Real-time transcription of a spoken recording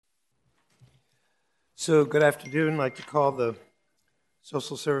So good afternoon. I'd like to call the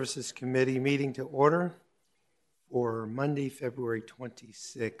Social Services Committee meeting to order for Monday, February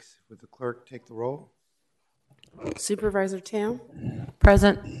 26th. Would the clerk take the roll? Supervisor Tam?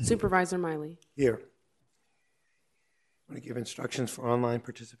 Present. Supervisor Miley? Here. Want to give instructions for online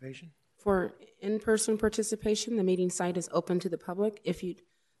participation? For in-person participation, the meeting site is open to the public. If you'd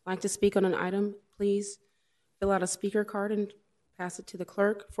like to speak on an item, please fill out a speaker card and pass it to the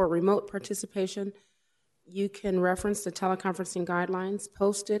clerk. For remote participation, you can reference the teleconferencing guidelines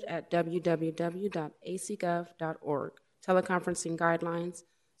posted at www.acgov.org. Teleconferencing guidelines,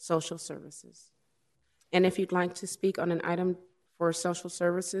 social services. And if you'd like to speak on an item for social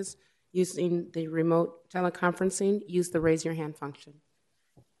services using the remote teleconferencing, use the raise your hand function.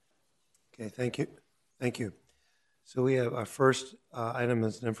 Okay, thank you. Thank you. So we have our first item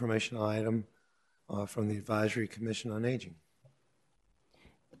is an informational item from the Advisory Commission on Aging.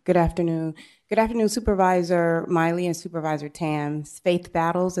 Good afternoon. Good afternoon, Supervisor Miley and Supervisor Tam. Faith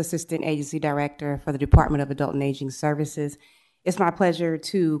Battles, Assistant Agency Director for the Department of Adult and Aging Services. It's my pleasure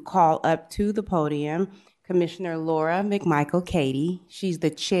to call up to the podium Commissioner Laura McMichael-Cady. She's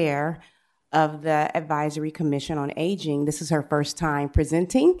the chair of the Advisory Commission on Aging. This is her first time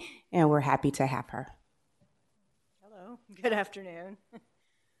presenting, and we're happy to have her. Hello, good afternoon.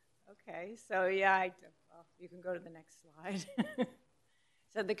 Okay, so yeah, you can go to the next slide.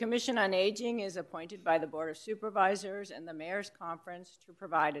 So the Commission on Aging is appointed by the Board of Supervisors and the Mayor's Conference to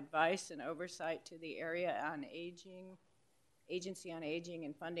provide advice and oversight to the Area on Aging, Agency on Aging,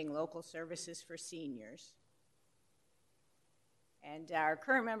 and funding local services for seniors. And our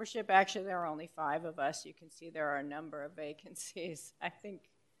current membership, actually there are only 5 of us. You can see there are a number of vacancies. I think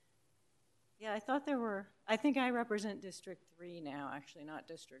I represent District 3 now, actually, not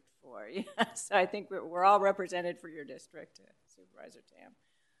District 4. Yeah, so I think we're all represented for your district, Supervisor Tam.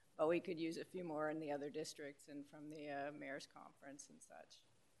 But we could use a few more in the other districts and from the Mayor's Conference and such.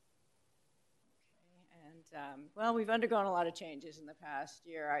 Okay, and well, we've undergone a lot of changes in the past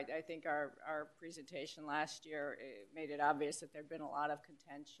year. I think our presentation last year made it obvious that there'd been a lot of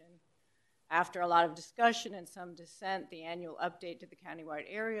contention. After a lot of discussion and some dissent, the annual update to the countywide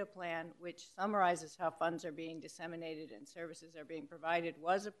area plan, which summarizes how funds are being disseminated and services are being provided,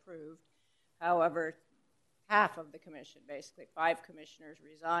 was approved. However, half of the commission, basically 5 commissioners,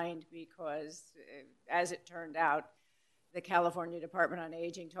 resigned because, as it turned out, the California Department on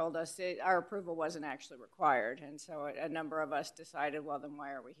Aging told us our approval wasn't actually required. And so a number of us decided, well, then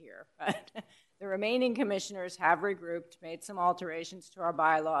why are we here? But the remaining commissioners have regrouped, made some alterations to our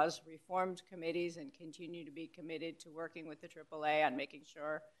bylaws, reformed committees, and continue to be committed to working with the AAA on making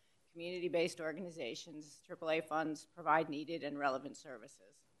sure community-based organizations, AAA funds, provide needed and relevant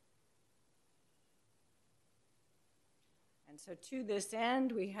services. And so to this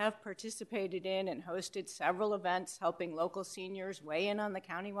end, we have participated in and hosted several events helping local seniors weigh in on the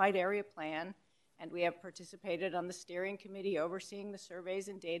countywide area plan, and we have participated on the steering committee overseeing the surveys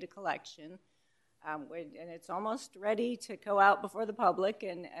and data collection. And it's almost ready to go out before the public,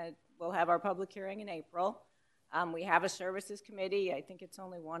 and we'll have our public hearing in April. We have a services committee. I think it's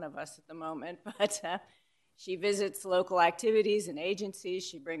only one of us at the moment, but she visits local activities and agencies.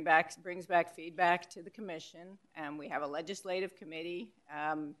 She brings back feedback to the commission. We have a legislative committee,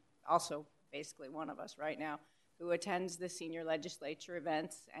 also basically one of us right now, who attends the senior legislature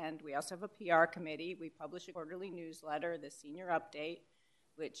events. And we also have a PR committee. We publish a quarterly newsletter, the Senior Update,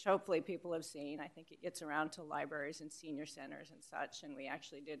 which hopefully people have seen. I think it gets around to libraries and senior centers and such. And we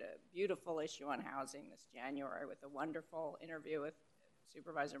actually did a beautiful issue on housing this January with a wonderful interview with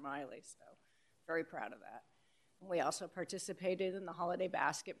Supervisor Miley. So very proud of that. We also participated in the Holiday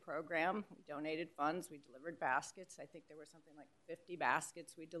Basket Program. We donated funds. We delivered baskets. I think there were something like 50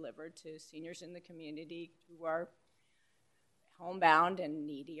 baskets we delivered to seniors in the community who are homebound and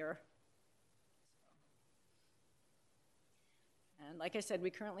needier. And like I said,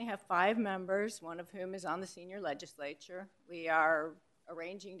 we currently have 5 members, one of whom is on the senior legislature. We are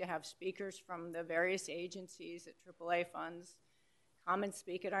arranging to have speakers from the various agencies at AAA funds come and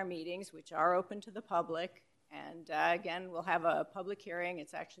speak at our meetings, which are open to the public. And again, we'll have a public hearing.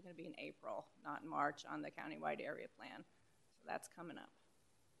 It's actually going to be in April, not in March, on the countywide area plan. So that's coming up.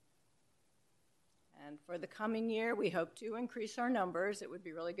 And for the coming year, we hope to increase our numbers. It would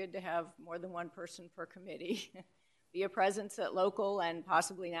be really good to have more than one person per committee. Be a presence at local and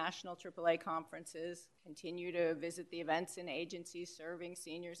possibly national AAA conferences. Continue to visit the events and agencies serving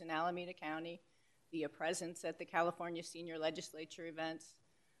seniors in Alameda County. Be a presence at the California Senior Legislature events.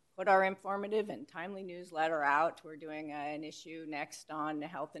 Put our informative and timely newsletter out. We're doing an issue next on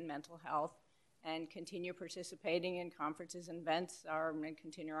health and mental health. and continue participating in conferences and events and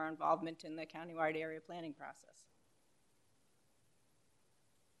continue our involvement in the countywide area planning process.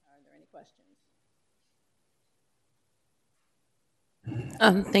 Are there any questions?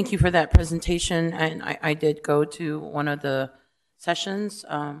 Thank you for that presentation. And I did go to one of the sessions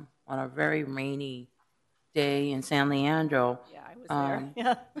on a very rainy day in San Leandro. Yeah, I was there.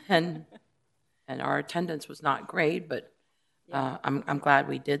 Yeah. and our attendance was not great, but I'm glad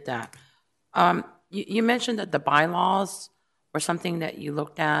we did that. You mentioned that the bylaws were something that you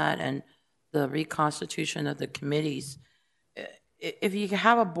looked at and the reconstitution of the committees. If you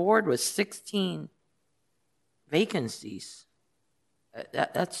have a board with 16 vacancies,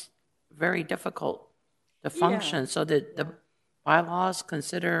 that's very difficult to function. So did the bylaws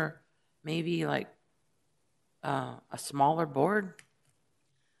consider maybe like a smaller board?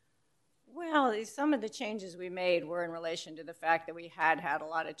 Well, some of the changes we made were in relation to the fact that we had a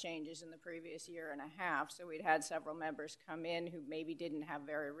lot of changes in the previous year and a half. So we'd had several members come in who maybe didn't have a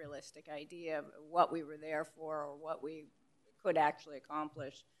very realistic idea of what we were there for or what we could actually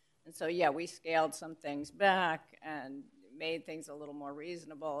accomplish. And so, yeah, we scaled some things back and made things a little more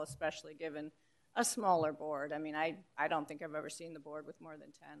reasonable, especially given a smaller board. I mean, I don't think I've ever seen the board with more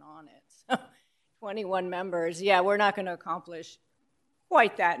than 10 on it. So 21 members, yeah, we're not going to accomplish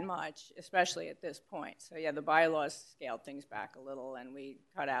quite that much, especially at this point. So, yeah, the bylaws scaled things back a little, and we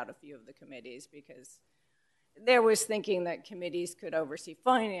cut out a few of the committees because there was thinking that committees could oversee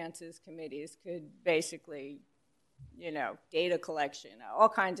finances, committees could basically, data collection, all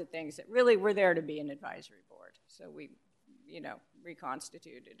kinds of things that really were there to be an advisory board. So we,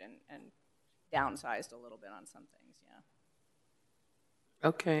 reconstituted and downsized a little bit on some things, yeah.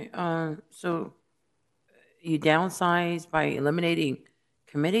 Okay, so you downsized by eliminating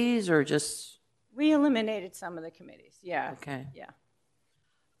committees or just? We eliminated some of the committees, yeah. Okay. Yeah.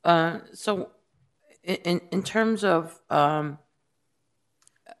 So in terms of,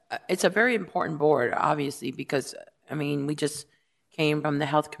 it's a very important board, obviously, because, we just came from the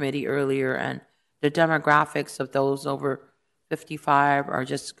health committee earlier, and the demographics of those over 55 are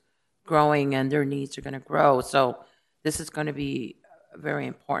just growing, and their needs are going to grow. So this is going to be very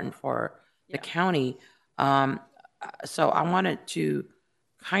important for the county. So I wanted to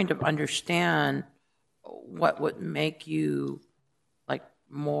kind of understand what would make you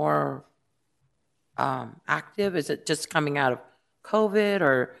more active. Is it just coming out of COVID,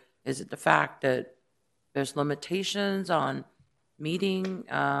 or is it the fact that there's limitations on meeting,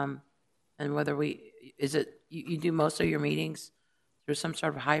 and whether you do most of your meetings through some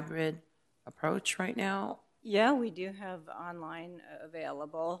sort of hybrid approach right now? Yeah, we do have online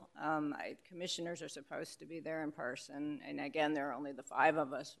available. Commissioners are supposed to be there in person, and again, there are only the 5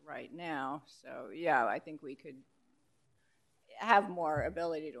 of us right now. So, yeah, I think we could have more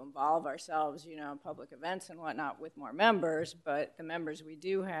ability to involve ourselves, in public events and whatnot with more members, but the members we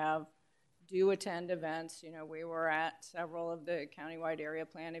do have do attend events. We were at several of the countywide area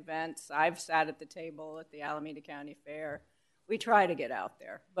plan events. I've sat at the table at the Alameda County Fair. We try to get out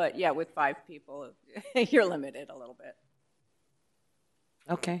there, but yeah, with 5 people, you're limited a little bit.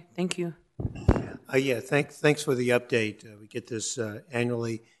 Okay, thank you. Thanks for the update. We get this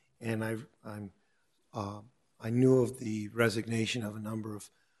annually, and I knew of the resignation of a number of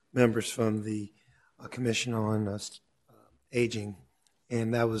members from the Commission on Aging,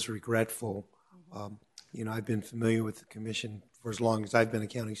 and that was regretful. I've been familiar with the commission for as long as I've been a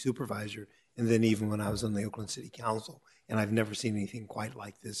county supervisor, and then even when I was on the Oakland City Council, and I've never seen anything quite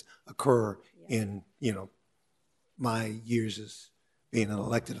like this occur in, my years as being an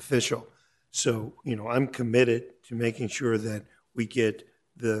elected official. So, I'm committed to making sure that we get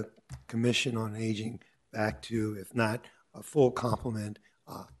the Commission on Aging back to, if not a full complement,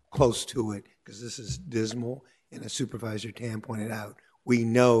 close to it, because this is dismal. And as Supervisor Tam pointed out, we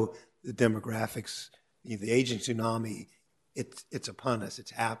know the demographics, the aging tsunami, it's upon us.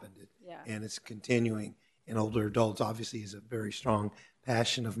 It's happened, and it's continuing. And older adults obviously is a very strong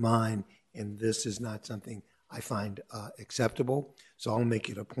passion of mine, and this is not something I find acceptable. So I'll make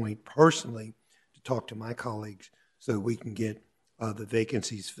it a point personally to talk to my colleagues so that we can get the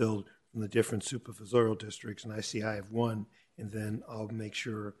vacancies filled from the different supervisorial districts. And I see I have 1, and then I'll make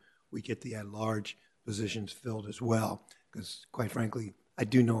sure we get the at-large positions filled as well, because quite frankly, I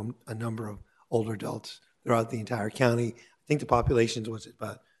do know a number of older adults throughout the entire county. I think the population was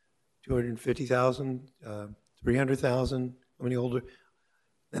about 250,000, 300,000. How many older?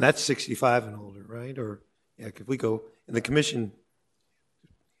 And that's 65 and older, right? Or if we go in the commission,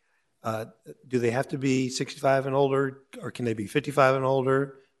 do they have to be 65 and older, or can they be 55 and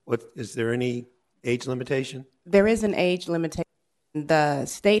older? Is there any age limitation? There is an age limitation. The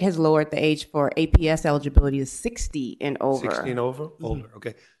state has lowered the age for APS eligibility to 60 and over. 60 and over? Older,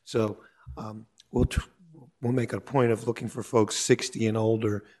 okay. So we'll we'll make a point of looking for folks 60 and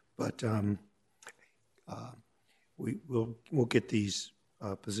older, but we'll get these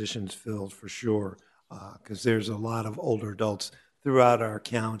positions filled for sure, because there's a lot of older adults throughout our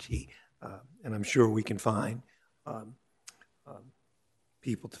county, and I'm sure we can find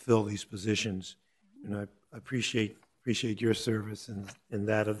people to fill these positions. And I appreciate your service and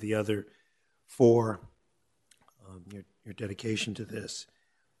that of the other four, your dedication to this.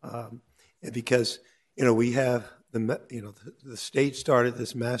 And because, we have the state started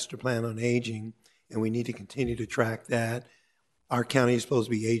this master plan on aging, and we need to continue to track that. Our county is supposed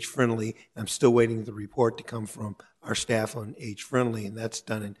to be age-friendly. I'm still waiting for the report to come from our staff on age-friendly, and that's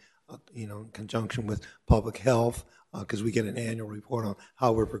done in, in conjunction with public health, because we get an annual report on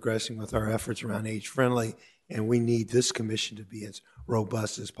how we're progressing with our efforts around age-friendly, and we need this commission to be as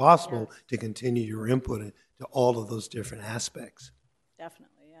robust as possible to continue your input into all of those different aspects.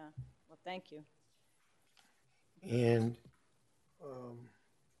 Definitely, yeah. Well, thank you. And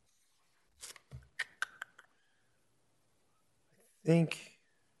I think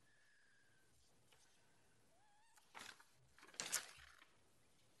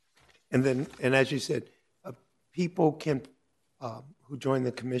and as you said, people can who join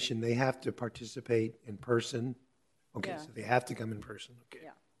the commission, they have to participate in person. Okay, Yeah. so they have to come in person. Okay.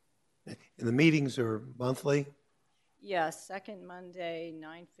 Yeah. And the meetings are monthly. Yeah, second Monday,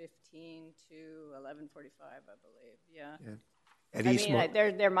 9:15 to 11:45, I believe. Yeah. At I Eastmont.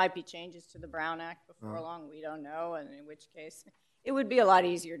 mean, there might be changes to the Brown Act before long. We don't know, and in which case, it would be a lot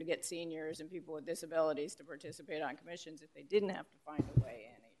easier to get seniors and people with disabilities to participate on commissions if they didn't have to find a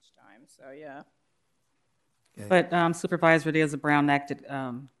way in each time. So, yeah. But Supervisor, it is a Brown Act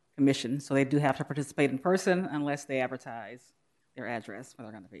commission, so they do have to participate in person unless they advertise their address where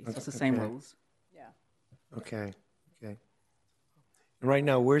they're going to be. So it's the same Okay. rules. Yeah. Okay. And right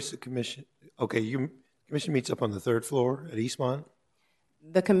now, where's the commission? Okay, commission meets up on the third floor at Eastmont.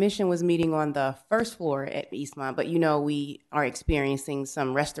 The commission was meeting on the first floor at Eastmont, but we are experiencing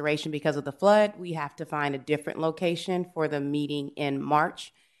some restoration because of the flood. We have to find a different location for the meeting in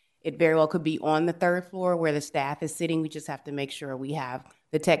March. It very well could be on the third floor where the staff is sitting. We just have to make sure we have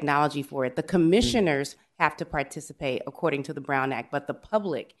the technology for it. The commissioners have to participate according to the Brown Act, but the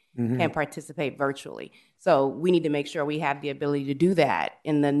public can participate virtually. So we need to make sure we have the ability to do that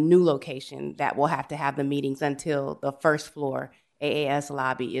in the new location that will have to have the meetings until the first floor AAS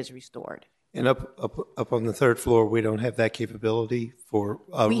lobby is restored. And up on the third floor, we don't have that capability for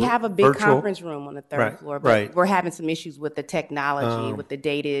We have a big virtual? conference room on the third Right, floor, but right. we're having some issues with the technology, with the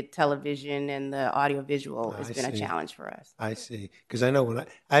dated television and the audiovisual. It's I been a see. challenge for us. I see. Because I know when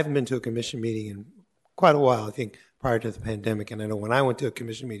I haven't been to a commission meeting in quite a while, I think prior to the pandemic, and I know when I went to a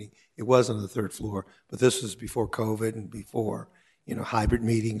commission meeting, it was on the third floor, but this was before COVID and before, hybrid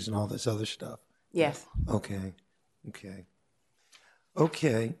meetings and all this other stuff. Yes. Okay.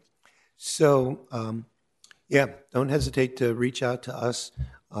 So, don't hesitate to reach out to us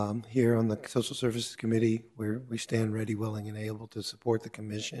here on the Social Services Committee, where we stand ready, willing, and able to support the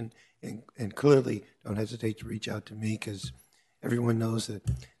commission. And clearly, don't hesitate to reach out to me, because everyone knows that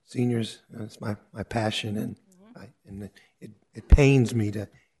seniors, it's my passion, and it pains me to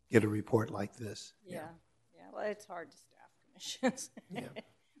get a report like this. Yeah. Well, it's hard to staff commissions.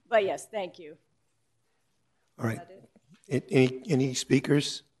 But yes, thank you. All right. Any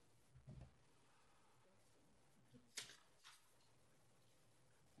speakers?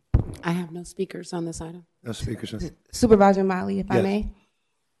 I have no speakers on this item. No speakers. Supervisor Miley, if I Yes. may.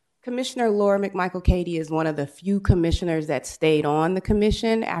 Commissioner Laura McMichael Cady is one of the few commissioners that stayed on the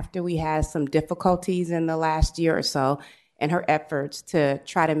commission after we had some difficulties in the last year or so, and her efforts to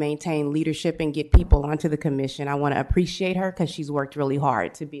try to maintain leadership and get people onto the commission. I want to appreciate her because she's worked really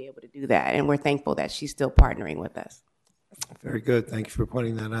hard to be able to do that, and we're thankful that she's still partnering with us. Very good. Thank you for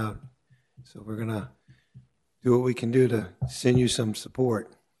pointing that out. So we're going to do what we can do to send you some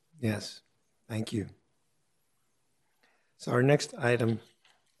support. Yes. Thank you. So our next item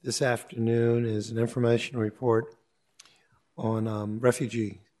this afternoon is an information report on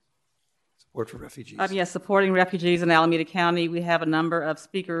refugee support for refugees. Yes, supporting refugees in Alameda County. We have a number of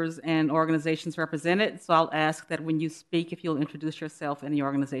speakers and organizations represented, so I'll ask that when you speak, if you'll introduce yourself and the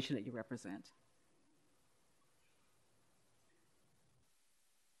organization that you represent.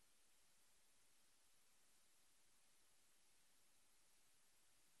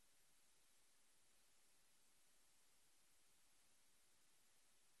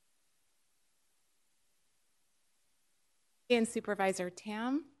 And Supervisor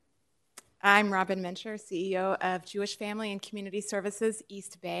Tam. I'm Robin Mincher, CEO of Jewish Family and Community Services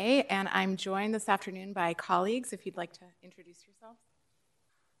East Bay, and I'm joined this afternoon by colleagues. If you'd like to introduce yourselves.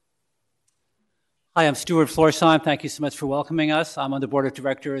 Hi, I'm Stuart Florsheim. Thank you so much for welcoming us. I'm on the board of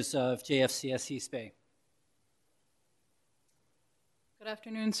directors of JFCS East Bay. Good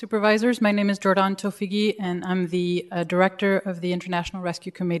afternoon, supervisors. My name is Jordan Tofigi, and I'm the director of the International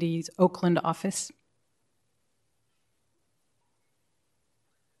Rescue Committee's Oakland office.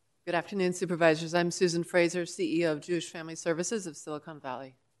 Good afternoon, supervisors. I'm Susan Fraser, CEO of Jewish Family Services of Silicon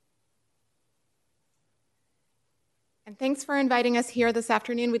Valley. And thanks for inviting us here this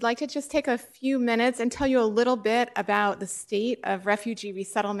afternoon. We'd like to just take a few minutes and tell you a little bit about the state of refugee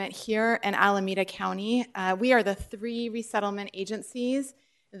resettlement here in Alameda County. We are the 3 resettlement agencies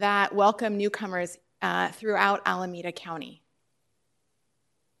that welcome newcomers throughout Alameda County.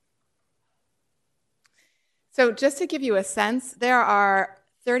 So just to give you a sense, there are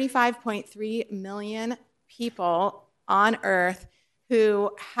 35.3 million people on Earth who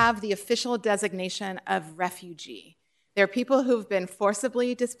have the official designation of refugee. They're people who've been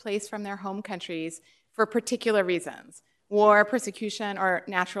forcibly displaced from their home countries for particular reasons, war, persecution, or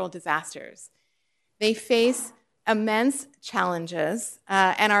natural disasters. They face immense challenges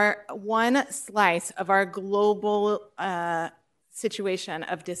and are one slice of our global situation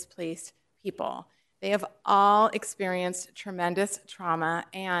of displaced people. They have all experienced tremendous trauma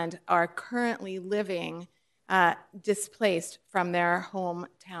and are currently living displaced from their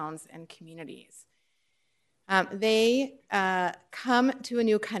hometowns and communities. They come to a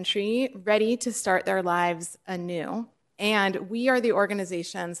new country ready to start their lives anew, and we are the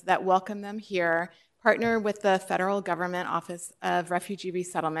organizations that welcome them here, partner with the Federal Government Office of Refugee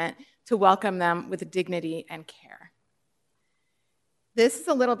Resettlement to welcome them with dignity and care. This is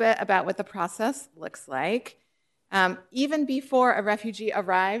a little bit about what the process looks like. Even before a refugee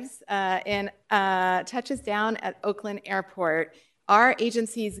arrives and touches down at Oakland Airport, our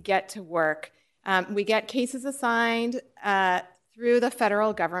agencies get to work. We get cases assigned through the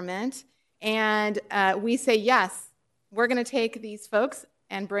federal government, and we say, yes, we're going to take these folks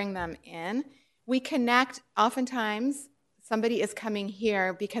and bring them in. We connect, oftentimes, somebody is coming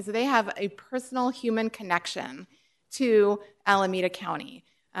here because they have a personal human connection to Alameda County,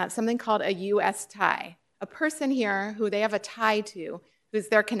 something called a U.S. tie. A person here who they have a tie to, who's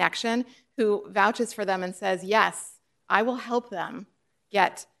their connection, who vouches for them and says, yes, I will help them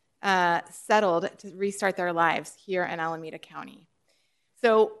get settled to restart their lives here in Alameda County.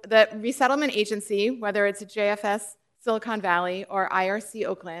 So the resettlement agency, whether it's JFS Silicon Valley or IRC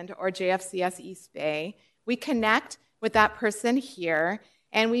Oakland or JFCS East Bay, we connect with that person here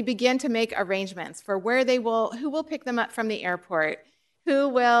and we begin to make arrangements for who will pick them up from the airport, who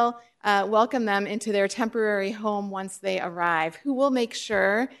will welcome them into their temporary home once they arrive, who will make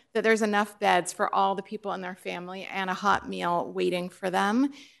sure that there's enough beds for all the people in their family and a hot meal waiting for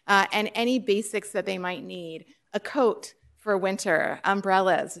them, and any basics that they might need, a coat for winter,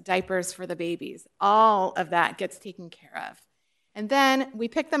 umbrellas, diapers for the babies. All of that gets taken care of. And then we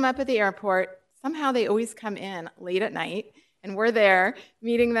pick them up at the airport. Somehow they always come in late at night, and we're there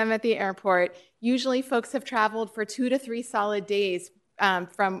meeting them at the airport. Usually folks have traveled for 2 to 3 solid days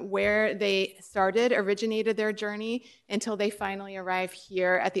from where they originated their journey until they finally arrive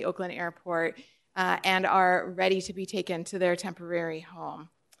here at the Oakland Airport and are ready to be taken to their temporary home.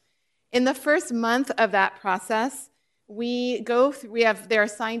 In the first month of that process, they're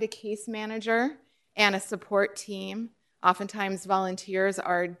assigned a case manager and a support team. Oftentimes volunteers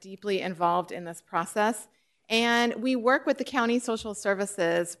are deeply involved in this process. And we work with the county social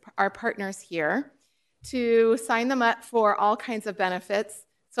services, our partners here, to sign them up for all kinds of benefits,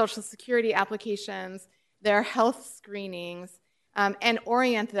 Social Security applications, their health screenings, and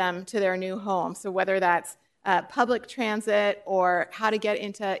orient them to their new home. So whether that's public transit or how to get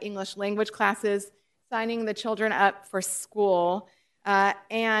into English language classes, signing the children up for school,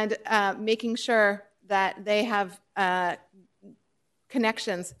 and making sure that they have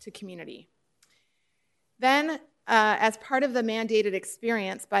connections to community. Then, as part of the mandated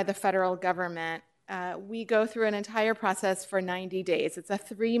experience by the federal government, we go through an entire process for 90 days. It's a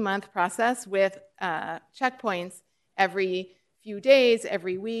 3-month process with checkpoints every few days,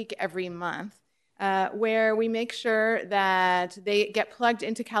 every week, every month, where we make sure that they get plugged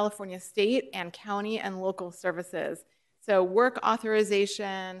into California state and county and local services. So work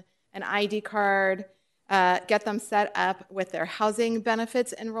authorization, an ID card, get them set up with their housing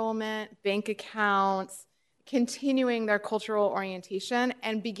benefits enrollment, bank accounts, continuing their cultural orientation,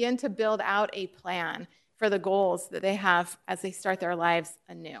 and begin to build out a plan for the goals that they have as they start their lives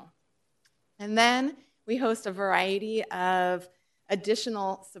anew. And then we host a variety of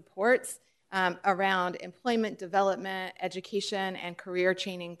additional supports around employment development, education, and career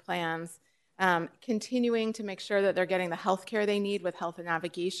training plans, continuing to make sure that they're getting the health care they need with health and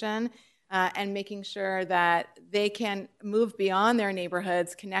navigation, and making sure that they can move beyond their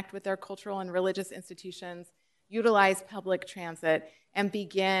neighborhoods, connect with their cultural and religious institutions, utilize public transit, and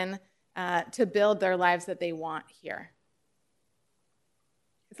begin to build their lives that they want here.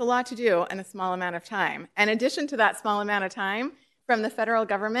 It's a lot to do in a small amount of time. In addition to that small amount of time, from the federal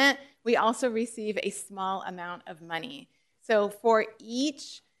government, we also receive a small amount of money. So for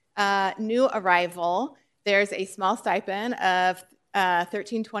each new arrival, there's a small stipend of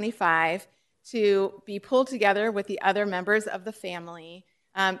 $13.25 to be pulled together with the other members of the family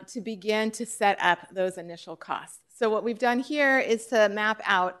to begin to set up those initial costs. So what we've done here is to map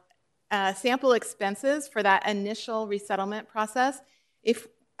out sample expenses for that initial resettlement process if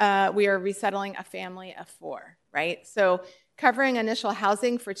we are resettling a family of 4, right? So covering initial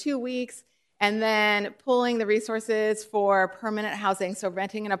housing for 2 weeks, and then pulling the resources for permanent housing, so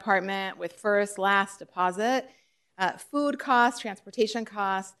renting an apartment with first, last deposit, food costs, transportation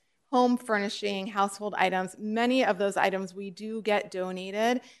costs, home furnishing, household items. Many of those items we do get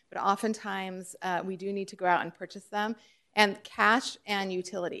donated, but oftentimes we do need to go out and purchase them, and cash and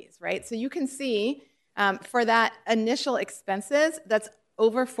utilities, right? So you can see for that initial expenses, that's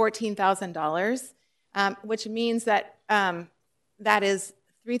over $14,000, which means that that is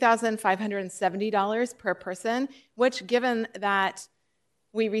 $3,570 per person, which, given that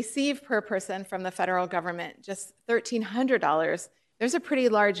we receive per person from the federal government just $1,300, there's a pretty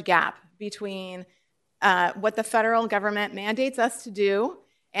large gap between what the federal government mandates us to do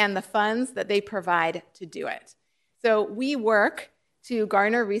and the funds that they provide to do it. So we work to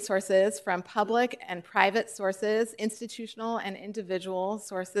garner resources from public and private sources, institutional and individual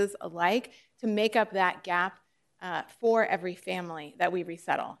sources alike, to make up that gap for every family that we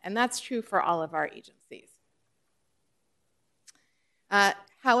resettle. And that's true for all of our agencies.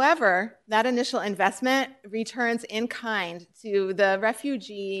 However, that initial investment returns in kind to the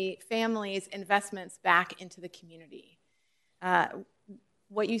refugee families' investments back into the community.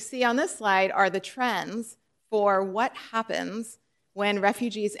 What you see on this slide are the trends for what happens when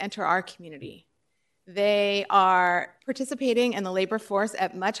refugees enter our community. They are participating in the labor force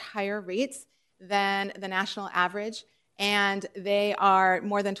at much higher rates than the national average, and they are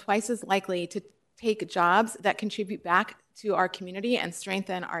more than twice as likely to take jobs that contribute back to our community and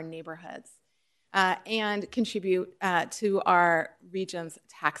strengthen our neighborhoods, and contribute to our region's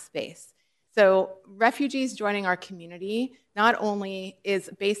tax base. So refugees joining our community not only is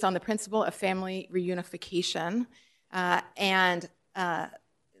based on the principle of family reunification and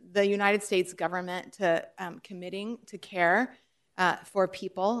the United States government to committing to care for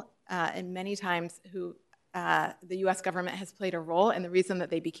people, and many times who the U.S. government has played a role in the reason that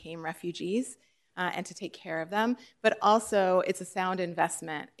they became refugees and to take care of them, but also it's a sound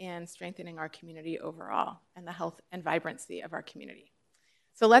investment in strengthening our community overall and the health and vibrancy of our community.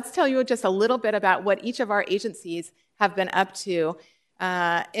 So let's tell you just a little bit about what each of our agencies have been up to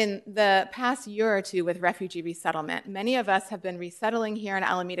in the past year or two with refugee resettlement. Many of us have been resettling here in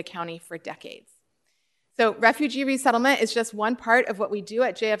Alameda County for decades. So refugee resettlement is just one part of what we do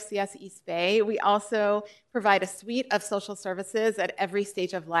at JFCS East Bay. We also provide a suite of social services at every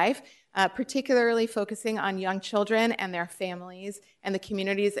stage of life, particularly focusing on young children and their families and the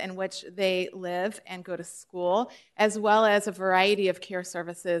communities in which they live and go to school, as well as a variety of care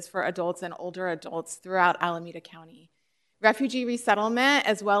services for adults and older adults throughout Alameda County. Refugee resettlement,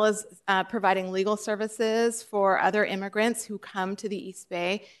 as well as providing legal services for other immigrants who come to the East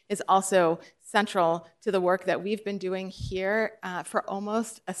Bay, is also central to the work that we've been doing here for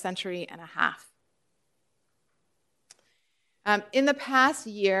almost a century and a half. In the past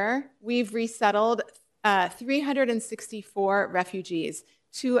year, we've resettled 364 refugees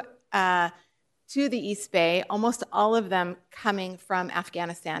to the East Bay, almost all of them coming from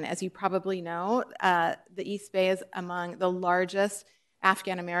Afghanistan. As you probably know, the East Bay is among the largest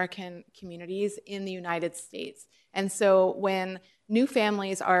Afghan-American communities in the United States. And so when new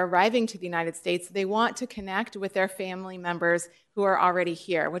families are arriving to the United States, they want to connect with their family members who are already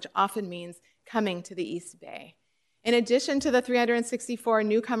here, which often means coming to the East Bay. In addition to the 364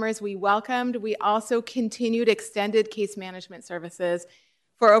 newcomers we welcomed, we also continued extended case management services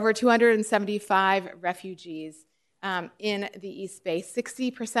for over 275 refugees in the East Bay,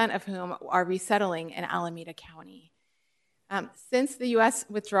 60% of whom are resettling in Alameda County. Since the U.S.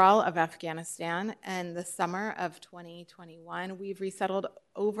 withdrawal of Afghanistan in the summer of 2021, we've resettled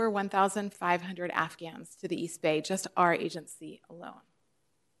over 1,500 Afghans to the East Bay, just our agency alone.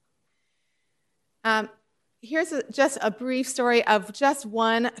 here's just a brief story of just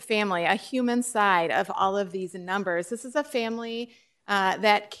one family, a human side of all of these numbers. This is a family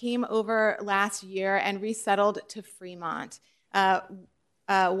that came over last year and resettled to Fremont.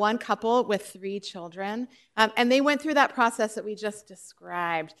 One couple with 3 children, and they went through that process that we just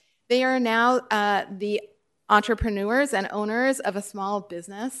described. They are now the entrepreneurs and owners of a small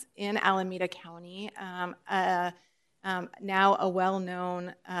business in Alameda County, now a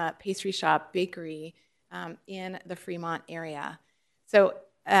well-known pastry shop, bakery in the Fremont area. So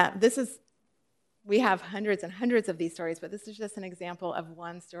we have hundreds and hundreds of these stories, but this is just an example of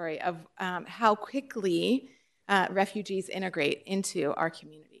one story of how quickly refugees integrate into our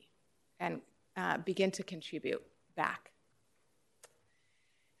community and begin to contribute back.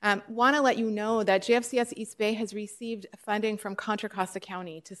 Want to let you know that JFCS East Bay has received funding from Contra Costa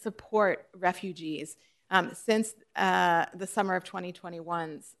County to support refugees since the summer of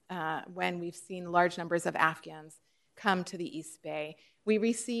 2021, when we've seen large numbers of Afghans come to the East Bay. We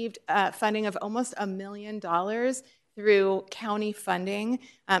received funding of almost $1 million through county funding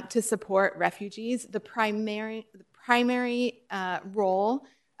to support refugees. The primary role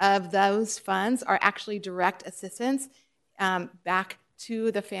of those funds are actually direct assistance back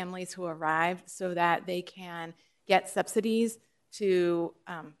to the families who arrived so that they can get subsidies to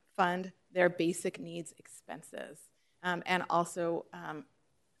fund their basic needs expenses and also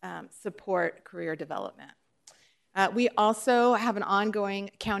support career development. We also have an ongoing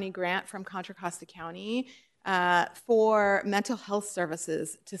county grant from Contra Costa County for mental health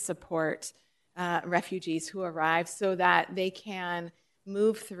services to support refugees who arrive so that they can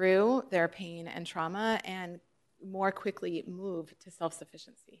move through their pain and trauma and more quickly move to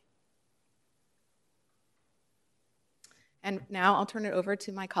self-sufficiency. And now I'll turn it over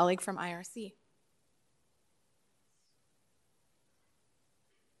to my colleague from IRC.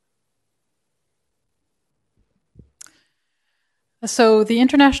 So the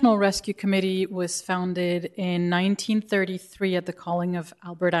International Rescue Committee was founded in 1933 at the calling of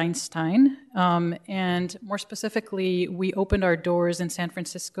Albert Einstein. And more specifically, we opened our doors in San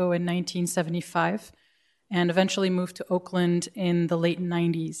Francisco in 1975 and eventually moved to Oakland in the late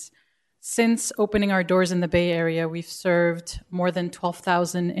 90s. Since opening our doors in the Bay Area, we've served more than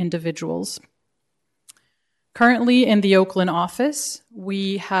 12,000 individuals. Currently in the Oakland office,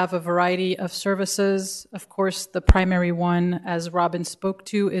 we have a variety of services. Of course, the primary one, as Robin spoke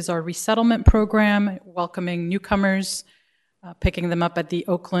to, is our resettlement program, welcoming newcomers, picking them up at the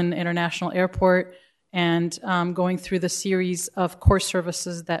Oakland International Airport, and going through the series of core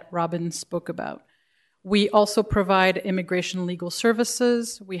services that Robin spoke about. We also provide immigration legal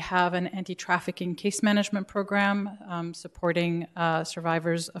services. We have an anti-trafficking case management program supporting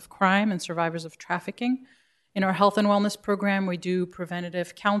survivors of crime and survivors of trafficking. In our health and wellness program, we do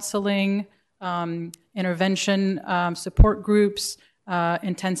preventative counseling, intervention support groups,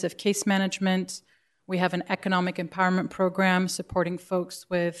 intensive case management. We have an economic empowerment program supporting folks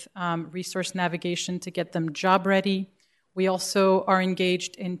with resource navigation to get them job ready. We also are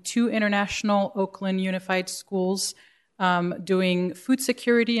engaged in 2 international Oakland Unified Schools doing food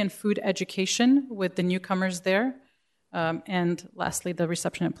security and food education with the newcomers there. And lastly, the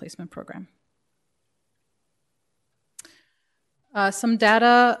reception and placement program. Some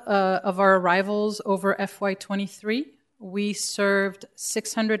data of our arrivals over FY23. We served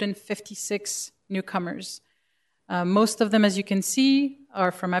 656 newcomers. Most of them, as you can see,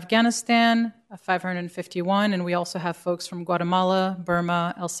 are from Afghanistan, 551, and we also have folks from Guatemala,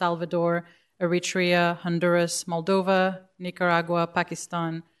 Burma, El Salvador, Eritrea, Honduras, Moldova, Nicaragua,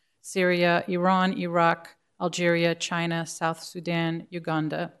 Pakistan, Syria, Iran, Iraq, Algeria, China, South Sudan,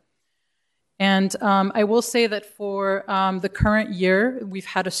 Uganda. And I will say that for the current year, we've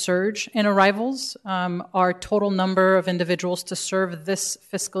had a surge in arrivals. Our total number of individuals to serve this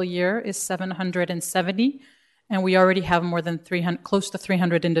fiscal year is 770, and we already have more than 300, close to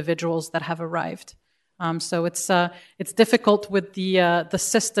 300 individuals that have arrived. So it's difficult with the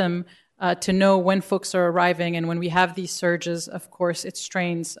system to know when folks are arriving, and when we have these surges, of course, it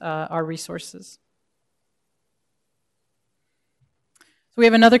strains our resources. So we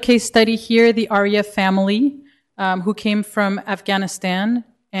have another case study here, the Arya family who came from Afghanistan.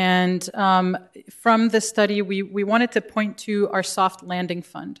 And from this study, we wanted to point to our Soft Landing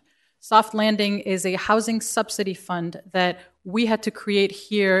Fund. Soft Landing is a housing subsidy fund that we had to create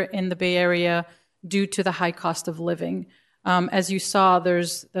here in the Bay Area due to the high cost of living. As you saw,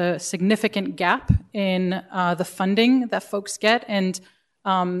 there's a significant gap in the funding that folks get. And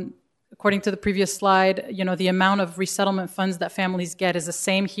according to the previous slide, you know, the amount of resettlement funds that families get is the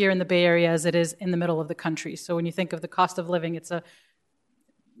same here in the Bay Area as it is in the middle of the country. So when you think of the cost of living, it's a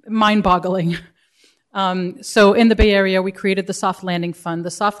mind-boggling. So in the Bay Area, we created the Soft Landing Fund.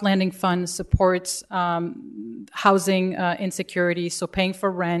 The Soft Landing Fund supports housing insecurity, so paying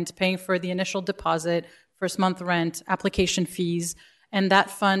for rent, paying for the initial deposit, first month rent, application fees, and that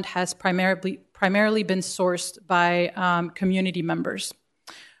fund has primarily been sourced by community members.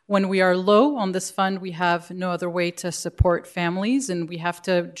 When we are low on this fund, we have no other way to support families, and we have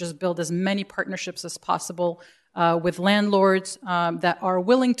to just build as many partnerships as possible with landlords that are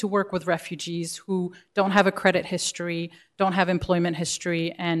willing to work with refugees who don't have a credit history, don't have employment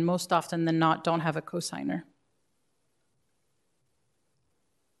history, and most often than not, don't have a cosigner.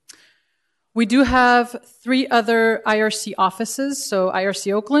 We do have 3 other IRC offices. So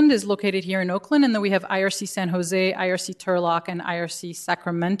IRC Oakland is located here in Oakland, and then we have IRC San Jose, IRC Turlock, and IRC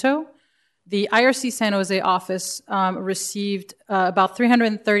Sacramento. The IRC San Jose office received about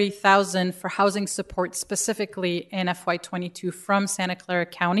 $330,000 for housing support specifically in FY22 from Santa Clara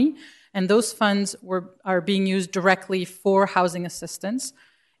County, and those funds are being used directly for housing assistance.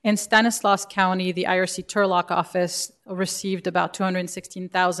 In Stanislaus County, the IRC Turlock office received about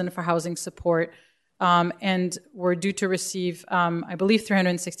 $216,000 for housing support, and we're due to receive, I believe,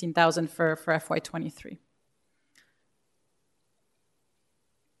 $316,000 for FY23.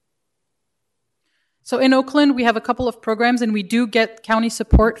 So in Oakland, we have a couple of programs, and we do get county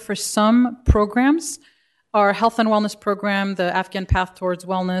support for some programs. Our health and wellness program, the Afghan Path Towards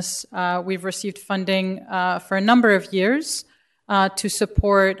Wellness, we've received funding for a number of years to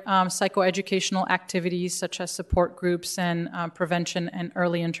support psychoeducational activities such as support groups and prevention and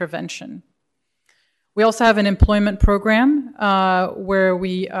early intervention. We also have an employment program where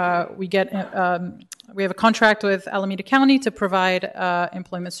we have a contract with Alameda County to provide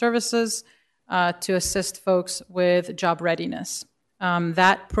employment services to assist folks with job readiness.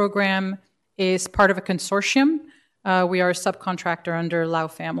 That program is part of a consortium. We are a subcontractor under Lau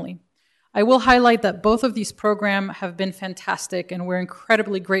Family. I will highlight that both of these programs have been fantastic, and we're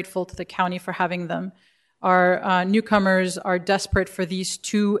incredibly grateful to the county for having them. Our newcomers are desperate for these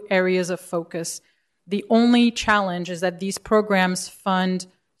 2 areas of focus. The only challenge is that these programs fund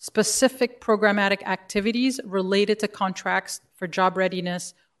specific programmatic activities related to contracts for job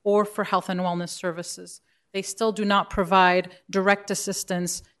readiness or for health and wellness services. They still do not provide direct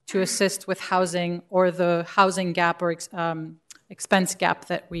assistance to assist with housing or the housing gap or expense gap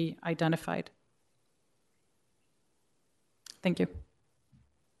that we identified. Thank you.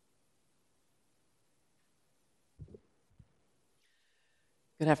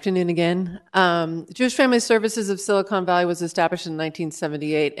 Good afternoon again. Jewish Family Services of Silicon Valley was established in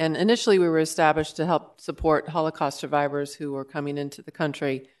 1978, and initially we were established to help support Holocaust survivors who were coming into the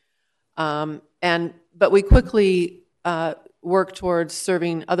country. But we quickly worked towards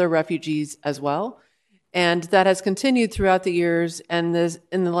serving other refugees as well, and that has continued throughout the years. And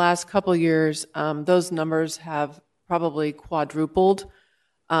in the last couple of years, those numbers have probably quadrupled.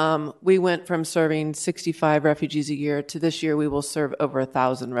 We went from serving 65 refugees a year to this year we will serve over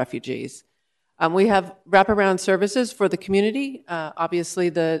 1,000 refugees. We have wraparound services for the community, obviously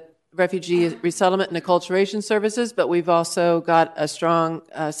the refugee resettlement and acculturation services, but we've also got a strong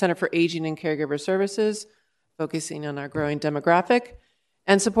Center for Aging and Caregiver Services, focusing on our growing demographic,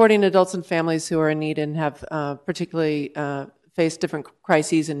 and supporting adults and families who are in need and have particularly faced different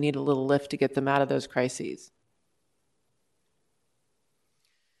crises and need a little lift to get them out of those crises.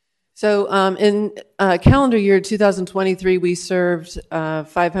 So in calendar year 2023, we served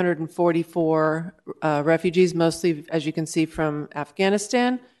 544 refugees, mostly, as you can see, from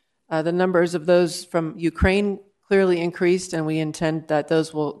Afghanistan. The numbers of those from Ukraine clearly increased, and we intend that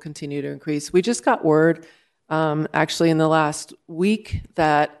those will continue to increase. We just got word, actually in the last week,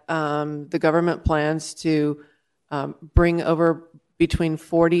 that the government plans to bring over between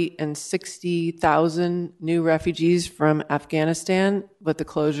 40 and 60,000 new refugees from Afghanistan with the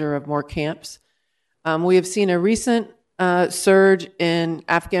closure of more camps. We have seen a recent surge in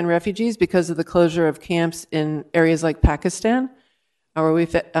Afghan refugees because of the closure of camps in areas like Pakistan, where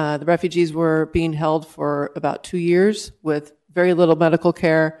the refugees were being held for about 2 years with very little medical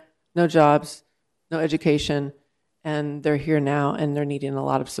care, no jobs, no education, and they're here now and they're needing a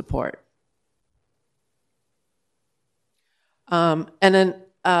lot of support. And then,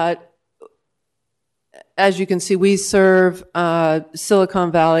 as you can see, we serve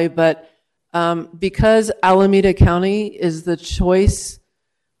Silicon Valley, but because Alameda County is the choice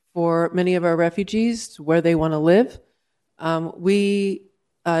for many of our refugees where they want to live, we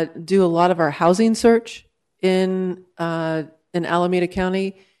do a lot of our housing search in Alameda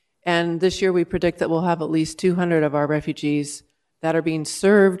County, and this year we predict that we'll have at least 200 of our refugees that are being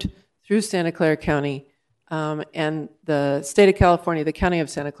served through Santa Clara County. And the state of California, the county of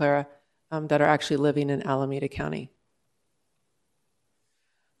Santa Clara, that are actually living in Alameda County.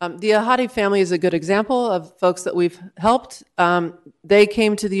 The Ahadi family is a good example of folks that we've helped. They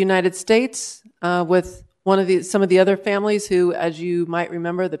came to the United States with some of the other families who, as you might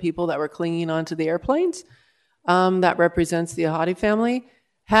remember, the people that were clinging onto the airplanes. That represents the Ahadi family.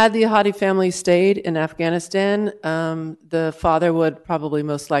 Had the Ahadi family stayed in Afghanistan, the father would probably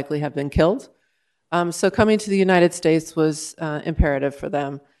most likely have been killed. So coming to the United States was imperative for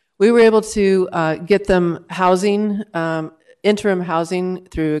them. We were able to get them housing, interim housing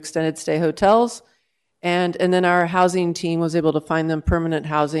through extended stay hotels, and then our housing team was able to find them permanent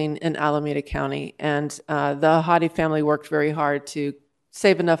housing in Alameda County. And the Ahadi family worked very hard to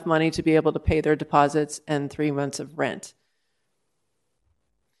save enough money to be able to pay their deposits and 3 months of rent.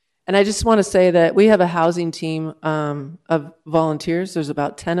 And I just want to say that we have a housing team of volunteers. There's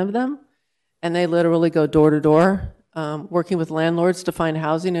about 10 of them, and they literally go door to door, working with landlords to find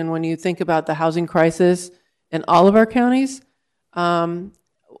housing. And when you think about the housing crisis in all of our counties,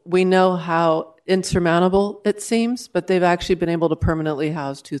 we know how insurmountable it seems, but they've actually been able to permanently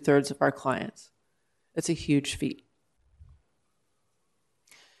house 2/3 of our clients. It's a huge feat.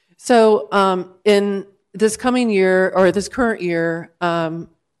 So in this coming year, or this current year,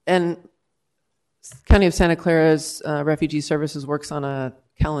 and County of Santa Clara's Refugee Services works on a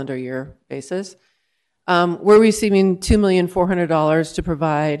calendar year basis, we're receiving $2,400,000 to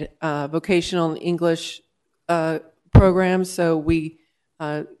provide vocational and English programs. So we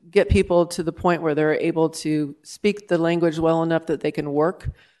get people to the point where they're able to speak the language well enough that they can work.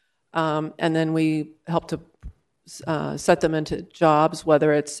 And then we help to set them into jobs,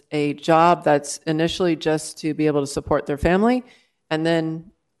 whether it's a job that's initially just to be able to support their family, and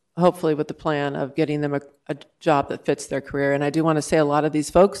then hopefully with the plan of getting them a job that fits their career. And I do want to say a lot of these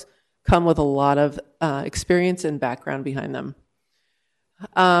folks come with a lot of experience and background behind them.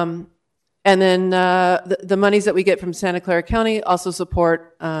 And then the monies that we get from Santa Clara County also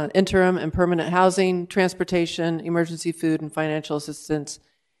support interim and permanent housing, transportation, emergency food and financial assistance,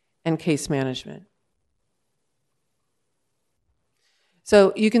 and case management.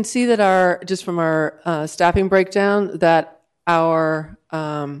 So you can see that just from our staffing breakdown, that our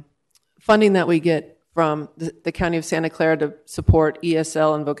funding that we get from the County of Santa Clara to support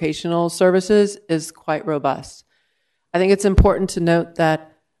ESL and vocational services is quite robust. I think it's important to note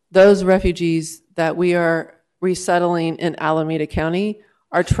that those refugees that we are resettling in Alameda County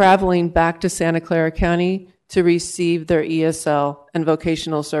are traveling back to Santa Clara County to receive their ESL and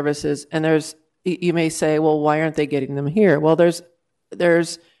vocational services. And you may say, well, why aren't they getting them here? Well,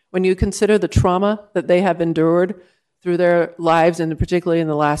 when you consider the trauma that they have endured through their lives, and particularly in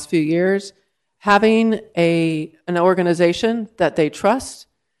the last few years, having an organization that they trust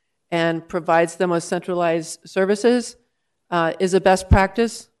and provides them with centralized services is a best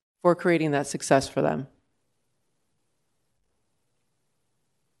practice for creating that success for them.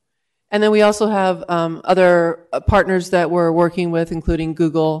 And then we also have other partners that we're working with, including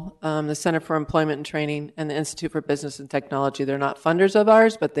Google, the Center for Employment and Training, and the Institute for Business and Technology. They're not funders of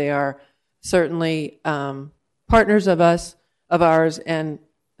ours, but they are certainly partners of ours, and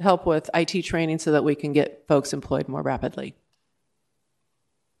help with IT training so that we can get folks employed more rapidly.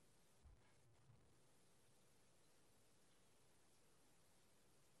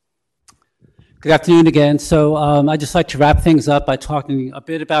 Good afternoon again. So I'd just like to wrap things up by talking a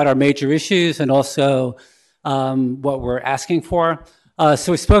bit about our major issues and also what we're asking for.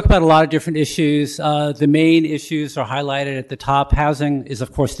 So we spoke about a lot of different issues. The main issues are highlighted at the top. Housing is,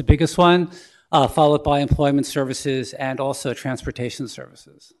 of course, the biggest one, followed by employment services and also transportation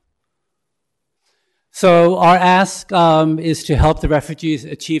services. So our ask is to help the refugees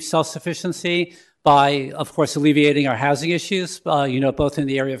achieve self-sufficiency by, of course, alleviating our housing issues, both in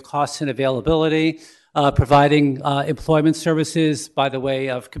the area of cost and availability, providing employment services by the way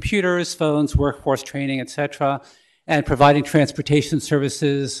of computers, phones, workforce training, et cetera, and providing transportation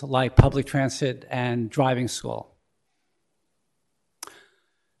services like public transit and driving school.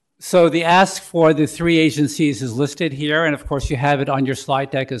 So the ask for the 3 agencies is listed here, and of course you have it on your slide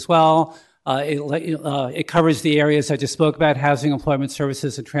deck as well. It covers the areas I just spoke about: housing, employment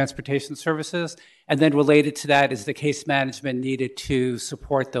services, and transportation services. And then related to that is the case management needed to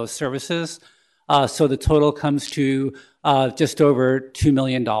support those services. So the total comes to just over $2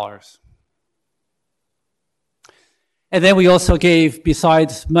 million. And then we also gave,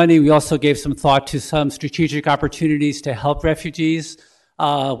 besides money, we also gave some thought to some strategic opportunities to help refugees.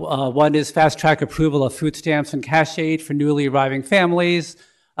 One is fast-track approval of food stamps and cash aid for newly arriving families.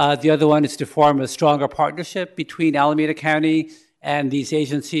 The other one is to form a stronger partnership between Alameda County and these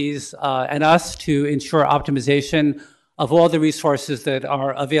agencies and us to ensure optimization of all the resources that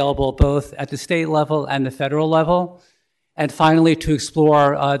are available both at the state level and the federal level. And finally, to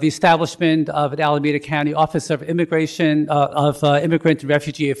explore the establishment of an Alameda County Office of Immigration, Immigrant and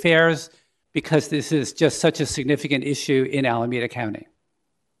Refugee Affairs, because this is just such a significant issue in Alameda County.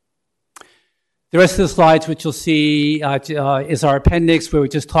 The rest of the slides, which you'll see, is our appendix, where we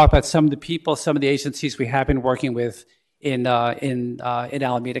just talk about some of the people, some of the agencies we have been working with in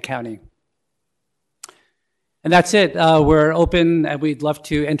Alameda County. And that's it. We're open, and we'd love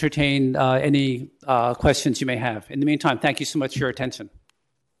to entertain any questions you may have. In the meantime, thank you so much for your attention.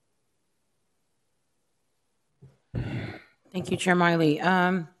 Thank you, Chair Miley.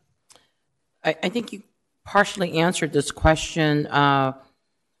 I think you partially answered this question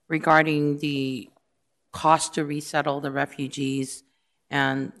regarding the cost to resettle the refugees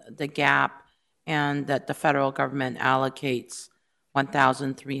and the gap, and that the federal government allocates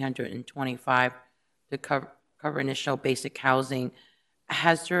 $1,325 to cover initial basic housing.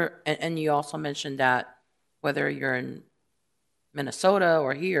 Has there, and you also mentioned that whether you're in Minnesota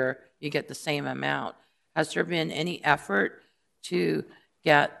or here, you get the same amount. Has there been any effort to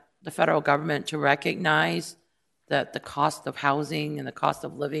get the federal government to recognize that the cost of housing and the cost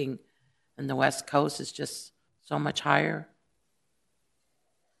of living in the West Coast is just so much higher?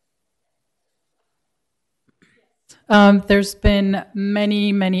 There's been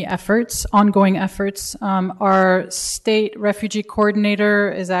many efforts, ongoing efforts. Our state refugee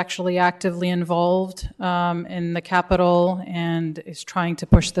coordinator is actually actively involved in the Capitol and is trying to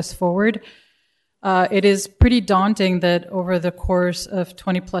push this forward. It is pretty daunting that over the course of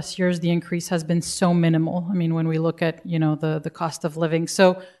 20 plus years, the increase has been so minimal. I mean, when we look at, the cost of living.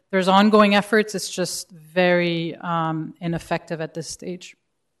 So there's ongoing efforts. It's just very ineffective at this stage.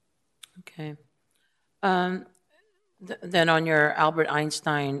 Okay. Then on your Albert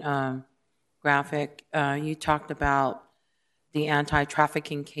Einstein graphic, you talked about the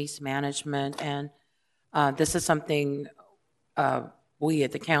anti-trafficking case management, and this is something we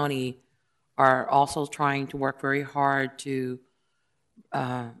at the county are also trying to work very hard to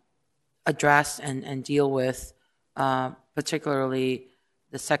address and deal with, particularly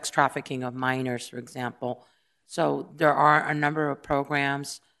the sex trafficking of minors, for example. So there are a number of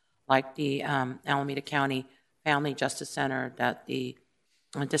programs like the Alameda County Family Justice Center that the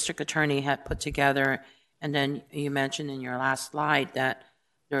district attorney had put together. And then you mentioned in your last slide that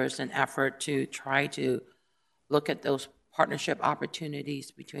there's an effort to try to look at those partnership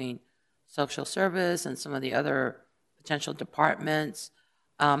opportunities between social service and some of the other potential departments.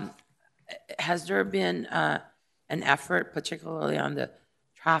 Has there been an effort, particularly on the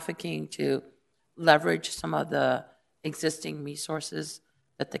trafficking, to leverage some of the existing resources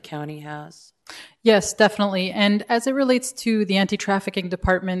that the county has? Yes, definitely. And as it relates to the anti-trafficking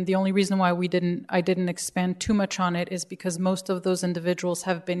department, the only reason why I didn't expand too much on it is because most of those individuals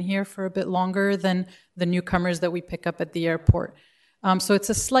have been here for a bit longer than the newcomers that we pick up at the airport. So it's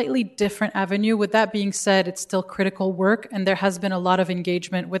a slightly different avenue. With that being said, it's still critical work, and there has been a lot of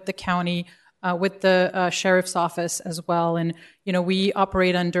engagement with the county, with the sheriff's office as well. And, we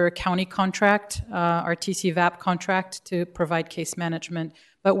operate under a county contract, our TCVAP contract, to provide case management.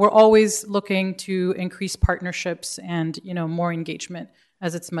 But we're always looking to increase partnerships and, more engagement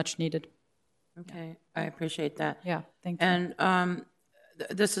as it's much needed. Okay, I appreciate that. Yeah, thank you. And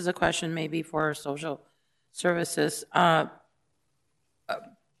this is a question maybe for social services.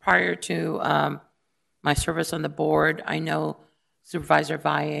 Prior to my service on the board, I know Supervisor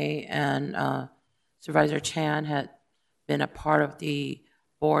Valle and Supervisor Chan had been a part of the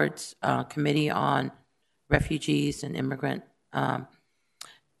board's committee on refugees and immigrant.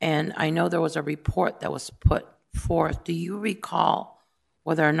 And I know there was a report that was put forth. Do you recall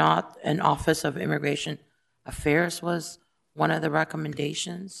whether or not an Office of Immigration Affairs was one of the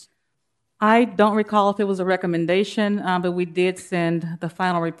recommendations? I don't recall if it was a recommendation, but we did send the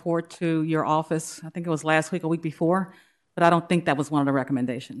final report to your office. I think it was last week or week before, but I don't think that was one of the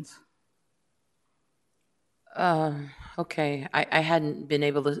recommendations. Okay, I hadn't been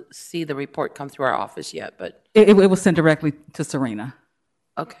able to see the report come through our office yet, but It was sent directly to Serena.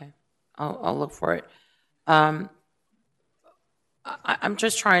 okay, I'll look for it. I'm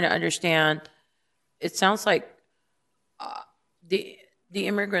just trying to understand. It sounds like the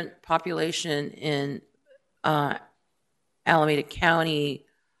immigrant population in Alameda County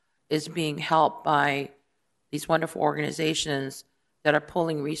is being helped by these wonderful organizations that are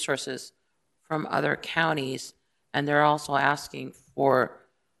pulling resources from other counties, and they're also asking for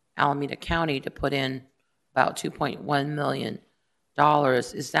Alameda County to put in about $2.1 million.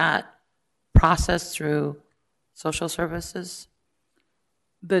 Is that processed through social services?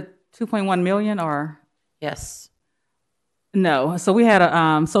 The 2.1 million, or Yes. No. So we had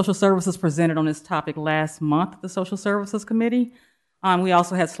a social services presented on this topic last month at the Social Services Committee. We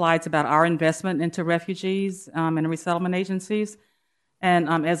also had slides about our investment into refugees and resettlement agencies.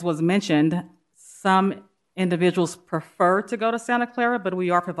 And as was mentioned, some individuals prefer to go to Santa Clara, but we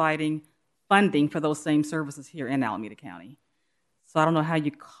are providing funding for those same services here in Alameda County. So I don't know how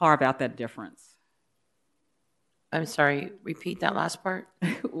you carve out that difference. I'm sorry, repeat that last part?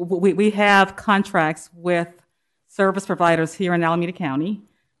 We have contracts with service providers here in Alameda County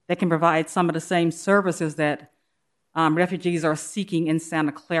that can provide some of the same services that refugees are seeking in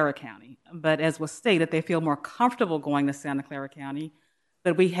Santa Clara County. But as was stated, they feel more comfortable going to Santa Clara County,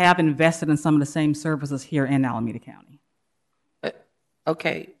 but we have invested in some of the same services here in Alameda County.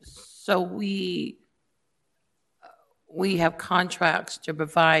 Okay, so we have contracts to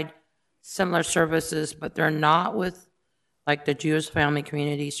provide similar services, but they're not with like the Jewish Family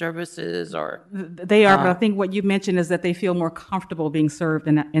Community Services or? They are, but I think what you mentioned is that they feel more comfortable being served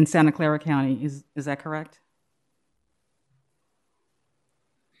in Santa Clara County. Is that correct?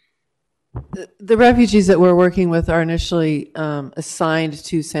 The refugees that we're working with are initially assigned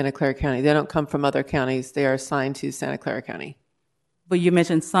to Santa Clara County. They don't come from other counties. They are assigned to Santa Clara County. But you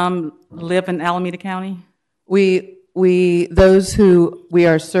mentioned some live in Alameda County? Those who we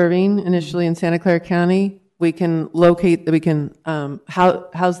are serving initially in Santa Clara County, we can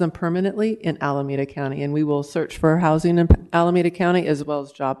house them permanently in Alameda County, and we will search for housing in Alameda County as well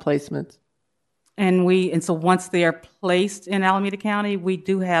as job placements. And so once they are placed in Alameda County, we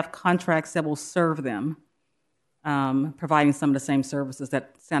do have contracts that will serve them, providing some of the same services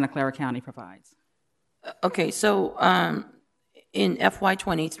that Santa Clara County provides. Okay, so in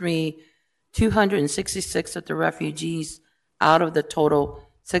FY23, 266 of the refugees out of the total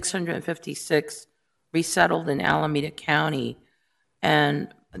 656 resettled in Alameda County,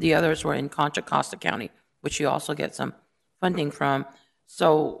 and the others were in Contra Costa County, which you also get some funding from.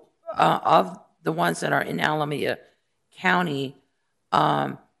 So of the ones that are in Alameda County,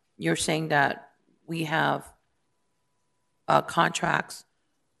 you're saying that we have contracts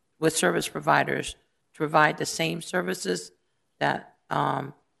with service providers to provide the same services that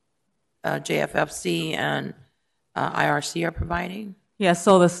JFFC and IRC are providing? Yeah,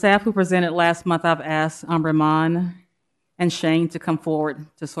 so the staff who presented last month, I've asked Ramon and Shane to come forward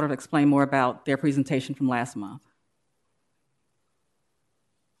to sort of explain more about their presentation from last month.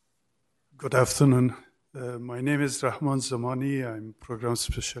 Good afternoon. My name is Rahman Zamani. I'm program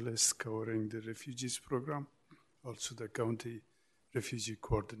specialist covering the refugees program, also the county refugee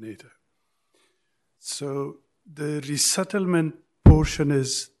coordinator. So the resettlement portion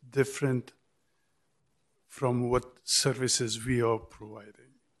is different from what services we are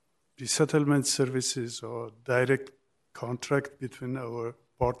providing. Resettlement services are direct contract between our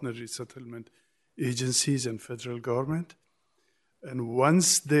partner resettlement agencies and federal government. And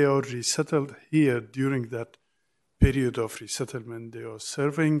once they are resettled here during that period of resettlement they are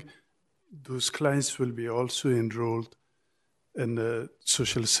serving, those clients will be also enrolled in the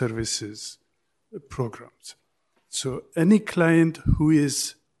social services programs. So any client who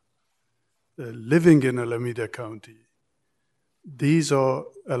is living in Alameda County, these are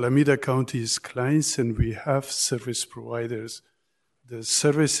Alameda County's clients, and we have service providers. The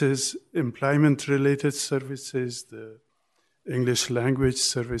services, employment-related services, the English language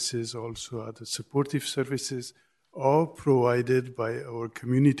services, also other supportive services, are provided by our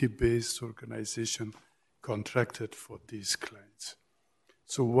community-based organization contracted for these clients.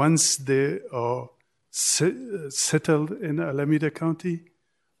 So once they are settled in Alameda County,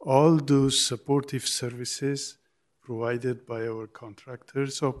 all those supportive services provided by our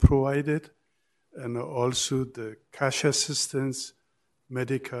contractors are provided, and also the cash assistance,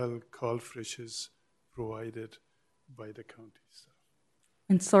 medical, call freshes provided by the county staff.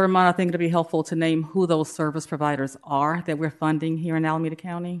 And so, Ramon, I think it'd be helpful to name who those service providers are that we're funding here in Alameda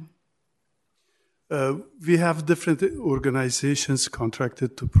County. We have different organizations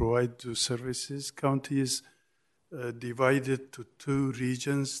contracted to provide those services. County is divided to two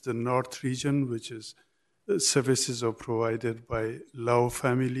regions. The North region, which is services are provided by Lao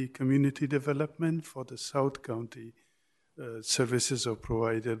Family Community Development. For the South County, services are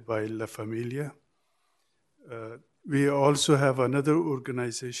provided by La Familia. We also have another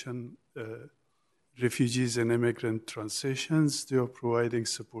organization, Refugees and Immigrant Transitions. They are providing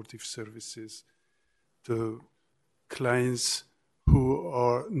supportive services to clients who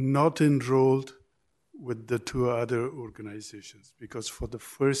are not enrolled with the two other organizations, because for the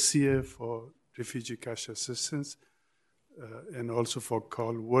first year for refugee cash assistance and also for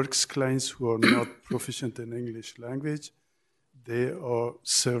call works clients who are not proficient in English language, they are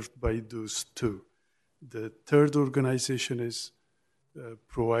served by those two. The third organization is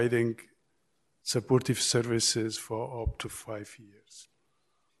providing supportive services for up to 5 years.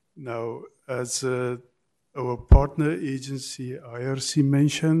 Now, as our partner agency IRC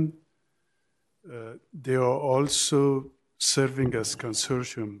mentioned, they are also serving as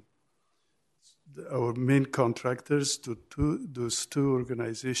consortium. Our main contractors to those two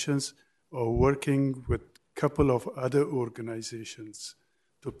organizations are working with a couple of other organizations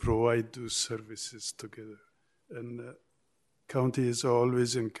to provide those services together. And county is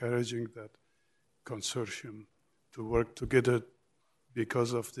always encouraging that consortium to work together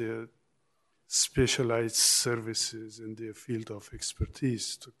because of their specialized services in their field of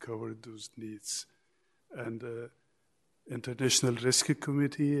expertise to cover those needs. And International Rescue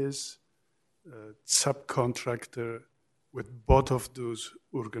Committee is a subcontractor with both of those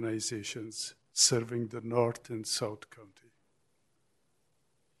organizations serving the North and South County.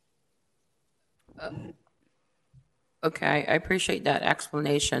 Okay, I appreciate that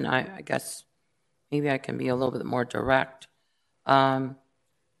explanation. I guess maybe I can be a little bit more direct.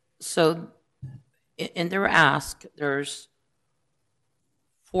 So in their ask, there's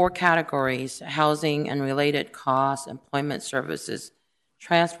 4 categories: housing and related costs, employment services,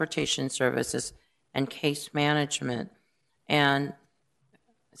 transportation services, and case management. And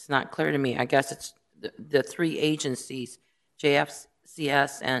it's not clear to me. I guess it's the 3 agencies,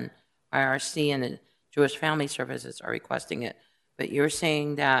 JFCS and IRC and the Jewish Family Services are requesting it. But you're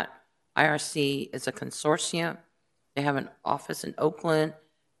saying that IRC is a consortium, they have an office in Oakland,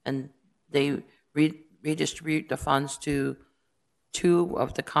 and they redistribute the funds to 2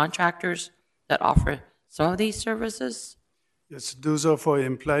 of the contractors that offer some of these services? Yes, those are for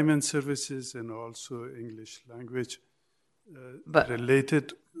employment services and also English language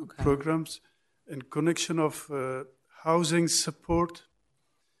related programs. In connection of housing support,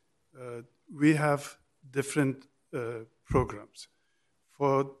 we have different programs.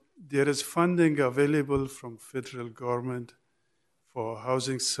 There is funding available from federal government for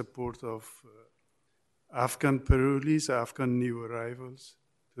housing support of Afghan parolees, Afghan new arrivals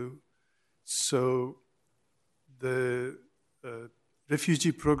too. So the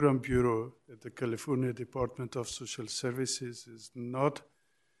Refugee Program Bureau at the California Department of Social Services is not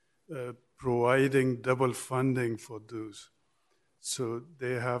providing double funding for those. So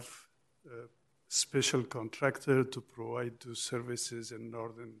they have a special contractor to provide those services in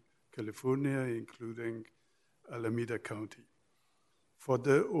Northern California, including Alameda County. For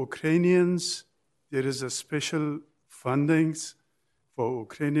the Ukrainians, there is a special fundings for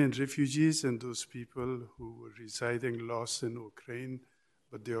Ukrainian refugees and those people who were residing lost in Ukraine,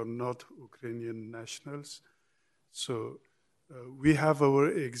 but they are not Ukrainian nationals. So we have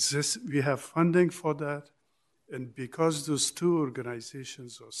funding for that, and because those 2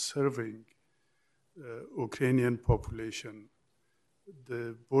 organizations are serving Ukrainian population,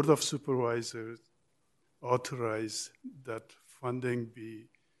 the Board of Supervisors authorized that funding be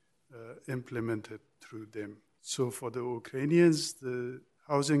implemented through them. So for the Ukrainians, the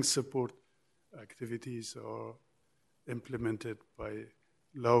housing support activities are implemented by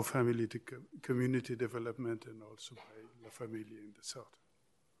Lao Family Community Development and also by La Familia in the South.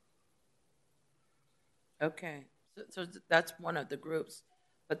 Okay, so that's one of the groups,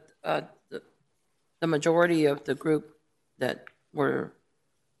 but the majority of the group that we're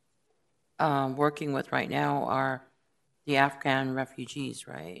working with right now are the Afghan refugees,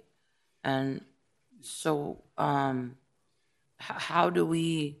 right? And so how do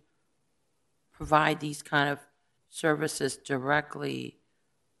we provide these kind of services directly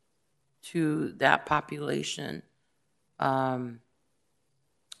to that population in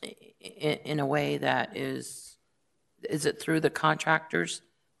a way that is it through the contractors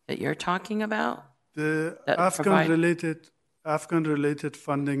that you're talking about? The Afghan-related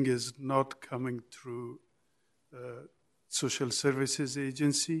funding is not coming through Social Services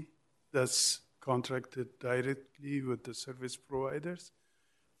Agency. That's contracted directly with the service providers.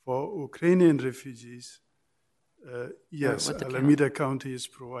 For Ukrainian refugees, yes, Alameda County is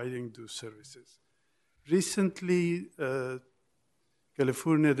providing those services. Recently,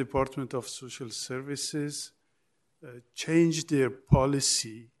 California Department of Social Services changed their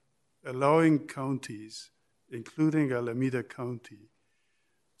policy, allowing counties, including Alameda County,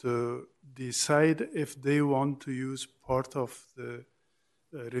 to decide if they want to use part of the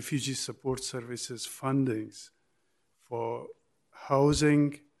Refugee Support Services fundings for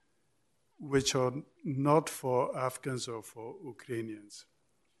housing which are not for Afghans or for Ukrainians.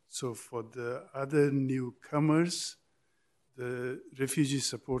 So for the other newcomers, the Refugee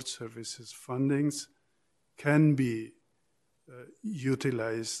Support Services fundings can be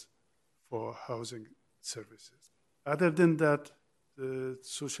utilized for housing services. Other than that, the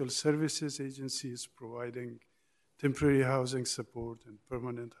Social Services Agency is providing temporary housing support and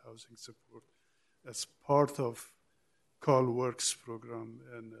permanent housing support as part of CalWorks program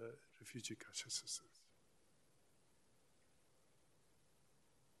and refugee cash assistance.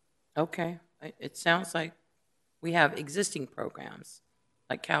 Okay, it sounds like we have existing programs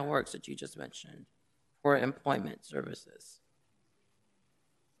like CalWorks that you just mentioned for employment services.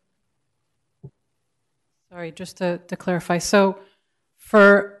 Sorry, just to clarify. So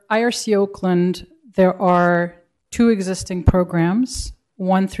for IRC Oakland, there are 2 existing programs,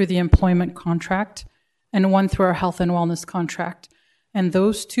 one through the employment contract and one through our health and wellness contract. And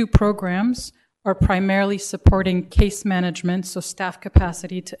those 2 programs are primarily supporting case management, so staff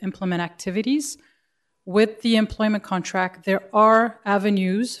capacity to implement activities. With the employment contract, there are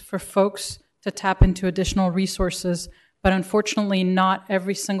avenues for folks to tap into additional resources, but unfortunately not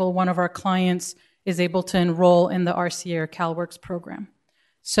every single one of our clients is able to enroll in the RCA or CalWorks program.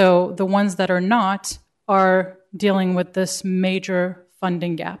 So the ones that are not are dealing with this major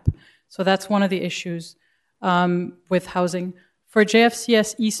funding gap. So that's one of the issues with housing. For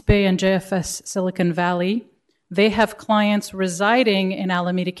JFCS East Bay and JFS Silicon Valley, they have clients residing in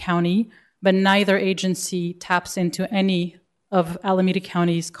Alameda County, but neither agency taps into any of Alameda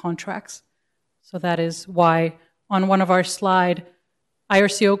County's contracts. So that is why on one of our slides,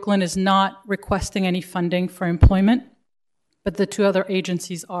 IRC Oakland is not requesting any funding for employment, but the 2 other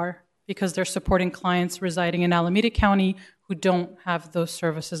agencies are, because they're supporting clients residing in Alameda County who don't have those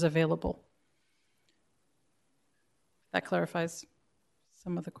services available. That clarifies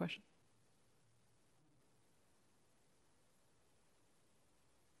some of the question.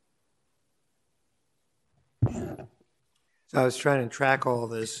 So I was trying to track all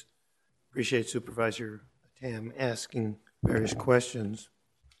this. Appreciate Supervisor Tam asking various questions.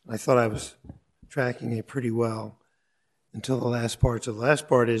 I thought I was tracking it pretty well until the last part. So the last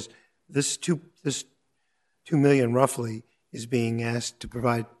part is this $2 million roughly is being asked to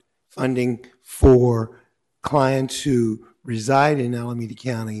provide funding for clients who reside in Alameda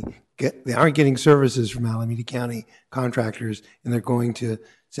County. They aren't getting services from Alameda County contractors, and they're going to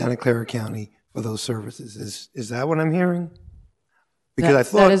Santa Clara County for those services. Is that what I'm hearing?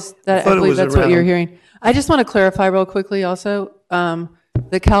 Because I believe that's what you're hearing. I just want to clarify real quickly also.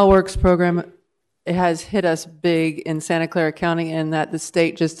 The CalWorks program, it has hit us big in Santa Clara County in that the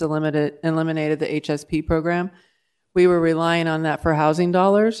state just eliminated the HSP program. We were relying on that for housing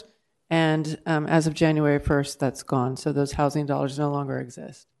dollars, and as of January 1st, that's gone. So those housing dollars no longer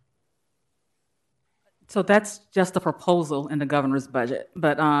exist. So that's just a proposal in the governor's budget.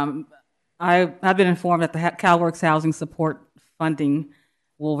 But I've been informed that the CalWorks housing support funding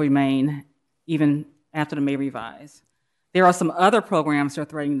will remain even after the May revise. There are some other programs that are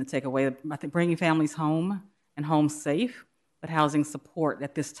threatening to take away, I think, bringing families home and home safe, but housing support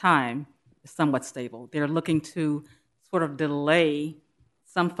at this time is somewhat stable. They're looking to sort of delay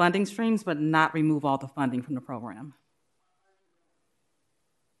some funding streams, but not remove all the funding from the program.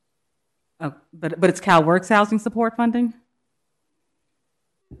 But it's CalWorks housing support funding?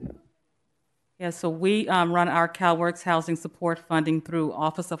 Yeah, so we run our CalWorks housing support funding through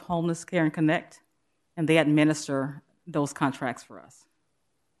Office of Homeless Care and Connect, and they administer those contracts for us.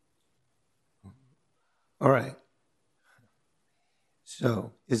 All right.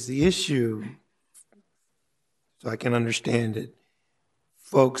 So is the issue, so I can understand it,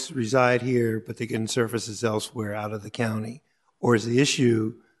 folks reside here, but they get services elsewhere out of the county? Or is the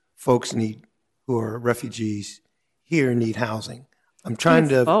issue folks who are refugees here need housing? I'm trying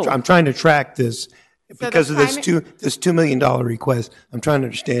to track this because of this $2 million request. I'm trying to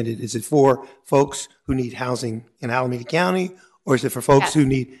understand it. Is it for folks who need housing in Alameda County, or is it for folks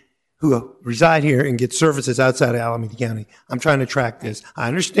who reside here and get services outside of Alameda County? I'm trying to track this. I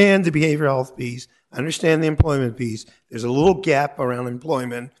understand the behavioral health piece. I understand the employment piece. There's a little gap around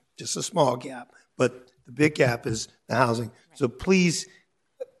employment, just a small gap, but the big gap is the housing. So please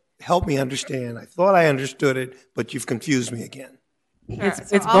help me understand. I thought I understood it, but you've confused me again. Sure.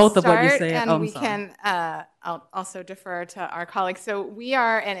 It's both of what you say. And we can I'll also defer to our colleagues. So we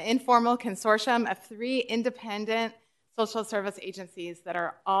are an informal consortium of 3 independent social service agencies that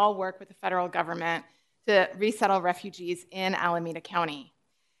are all work with the federal government to resettle refugees in Alameda County.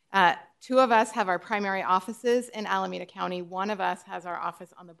 2 of us have our primary offices in Alameda County. 1 of us has our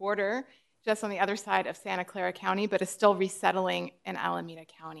office on the border, just on the other side of Santa Clara County, but is still resettling in Alameda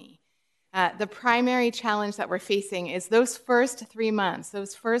County. The primary challenge that we're facing is those first 3 months,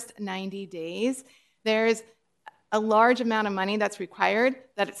 those first 90 days, there's a large amount of money that's required,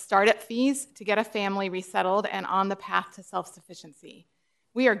 that it's startup fees to get a family resettled and on the path to self-sufficiency.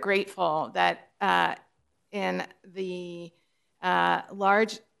 We are grateful that in the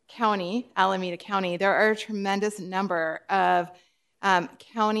large county, Alameda County, there are a tremendous number of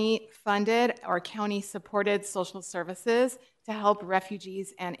county-funded or county-supported social services to help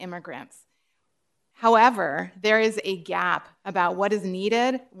refugees and immigrants. However, there is a gap about what is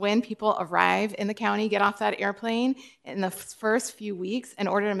needed when people arrive in the county, get off that airplane in the first few weeks in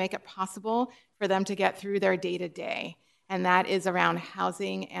order to make it possible for them to get through their day-to-day. And that is around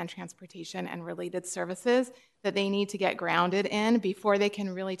housing and transportation and related services that they need to get grounded in before they can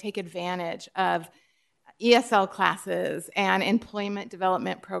really take advantage of ESL classes and employment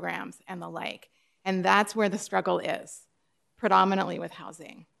development programs and the like. And that's where the struggle is, predominantly with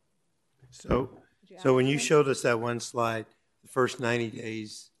housing. So when you showed us that one slide, the first 90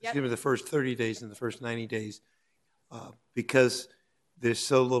 days, excuse me, the first 30 days and the first 90 days, because there's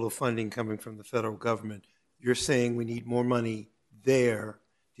so little funding coming from the federal government, you're saying we need more money there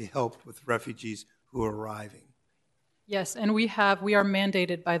to help with refugees who are arriving. Yes, and we are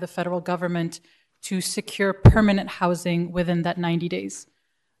mandated by the federal government to secure permanent housing within that 90 days.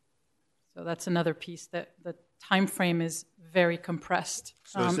 So that's another piece that the time frame is very compressed.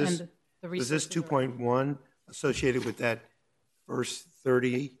 So is this 2.1 associated with that first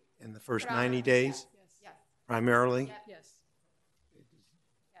 30 and the first 90 days? Yes. Primarily? Yes.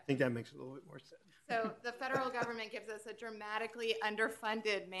 I think that makes a little bit more sense. So the federal government gives us a dramatically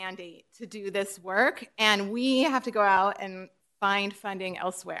underfunded mandate to do this work, and we have to go out and find funding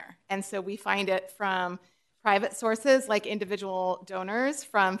elsewhere. And so we find it from private sources like individual donors,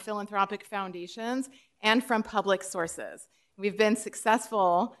 from philanthropic foundations, and from public sources. We've been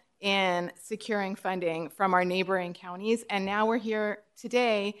successful in securing funding from our neighboring counties, and now we're here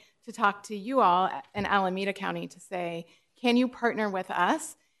today to talk to you all in Alameda County to say, can you partner with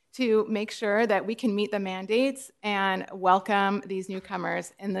us to make sure that we can meet the mandates and welcome these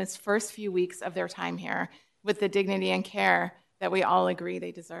newcomers in this first few weeks of their time here with the dignity and care that we all agree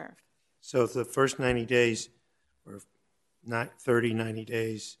they deserve. So if the first 90 days, or not 30, 90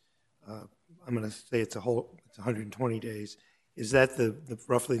 days, I'm going to say it's 120 days, is that the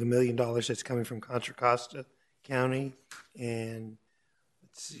roughly the $1 million that's coming from Contra Costa County? And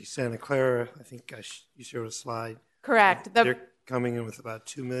let's see, Santa Clara, I think you showed a slide. Correct. They're coming in with about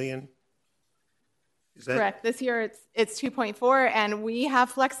 $2 million? Is that correct? This year it's 2.4, and we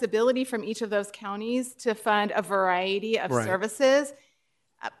have flexibility from each of those counties to fund a variety of Right. services.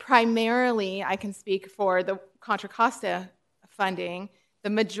 Primarily, I can speak for the Contra Costa funding. The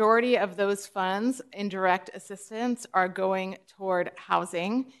majority of those funds in direct assistance are going toward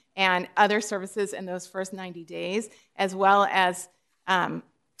housing and other services in those first 90 days, as well as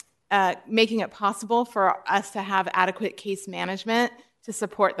making it possible for us to have adequate case management to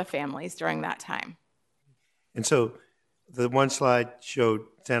support the families during that time. And so the one slide showed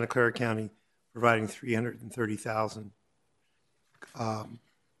Santa Clara County providing $330,000.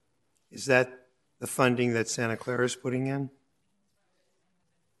 Is that the funding that Santa Clara is putting in?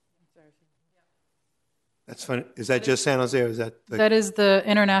 That's fun. Is that just San Jose, or is that That is the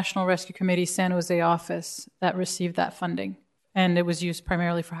International Rescue Committee San Jose office that received that funding, and it was used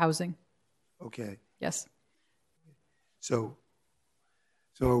primarily for housing. okay? Yes. So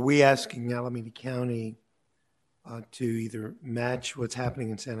are we asking Alameda County to either match what's happening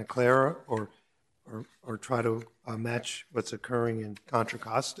in Santa Clara, or try to match what's occurring in Contra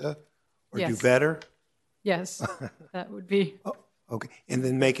Costa, or do Yes. better? Yes, that would be. Oh, okay, and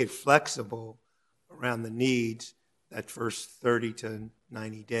then make it flexible around the needs that first 30 to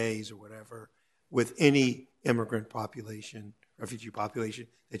 90 days or whatever with any immigrant population, refugee population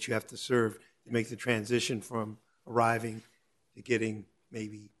that you have to serve to make the transition from arriving to getting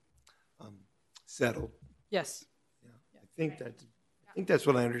maybe settled. Yes. I think that's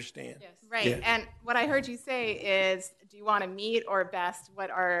what I understand. Right, Yeah. and what I heard you say is, do you want to meet or best what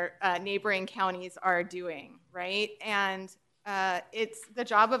our neighboring counties are doing, right? And it's the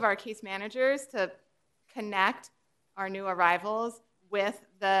job of our case managers to connect our new arrivals with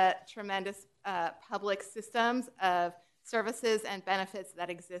the tremendous public systems of services and benefits that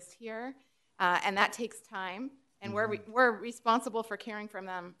exist here, and that takes time. And we're responsible for caring for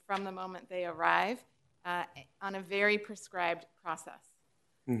them from the moment they arrive on a very prescribed process.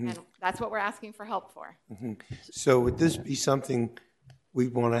 And that's what we're asking for help for. So would this be something we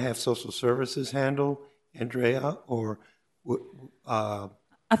want to have social services handle, Andrea, or I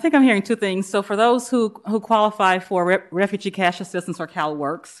think I'm hearing two things. So for those who qualify for refugee cash assistance or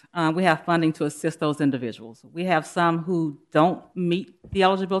CalWORKS, we have funding to assist those individuals. We have some who don't meet the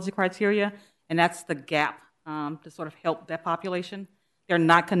eligibility criteria, and that's the gap to sort of help that population. They're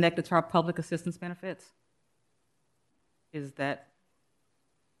not connected to our public assistance benefits. Is that?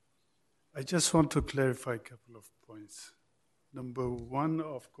 I just want to clarify a couple of points. Number one,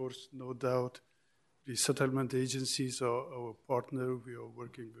 of course, no doubt, resettlement agencies are our partner. We are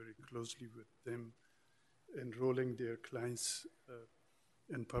working very closely with them, enrolling their clients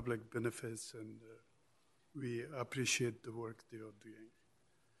in public benefits, and we appreciate the work they are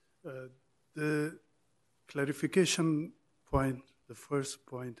doing. The clarification point, the first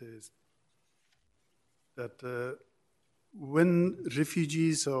point is that when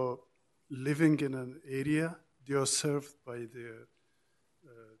refugees are living in an area, they are served by their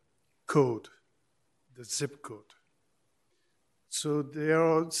code, the zip code. So there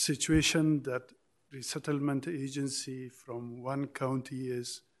are situations that resettlement agency from one county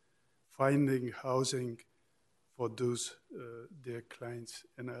is finding housing for those their clients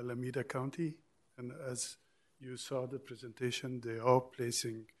in Alameda County, and as you saw the presentation, they are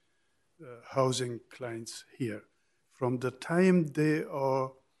placing housing clients here. From the time they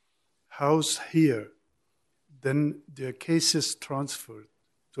are housed here, then their case is transferred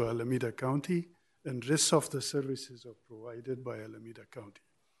to Alameda County, and rest of the services are provided by Alameda County.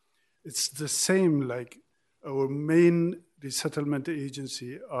 It's the same like our main resettlement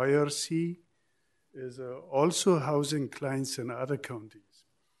agency, IRC, is also housing clients in other counties.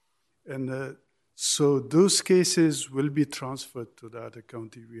 And so those cases will be transferred to the other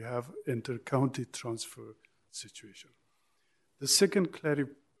county. We have inter-county transfer situation. The second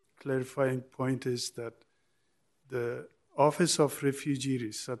clarifying point is that the Office of Refugee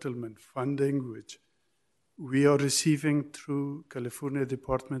Resettlement funding, which we are receiving through California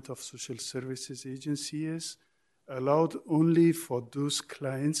Department of Social Services agency, is allowed only for those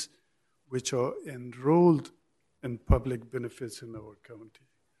clients which are enrolled in public benefits in our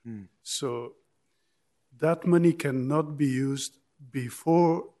county. So that money cannot be used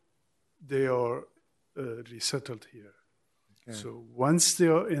before they are resettled here. Okay. So once they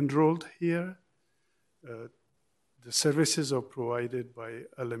are enrolled here, the services are provided by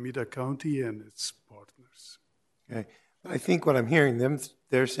Alameda County and its partners. Okay. I think what I'm hearing them,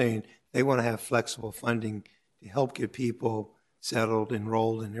 they're saying they want to have flexible funding to help get people settled,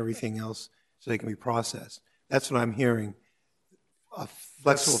 enrolled, and everything else so they can be processed. That's what I'm hearing.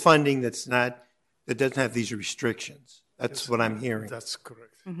 Flexible funding that doesn't have these restrictions. That's what I'm hearing. That's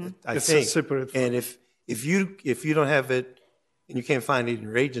correct. I It's think. a separate and if you don't have it and you can't find it in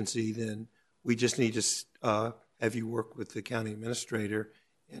your agency, then we just need to have you work with the county administrator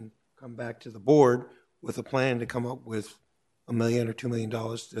and come back to the board with a plan to come up with $1 million or $2 million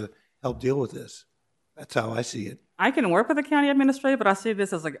to help deal with this. That's how I see it. I can work with the county administrator, but I see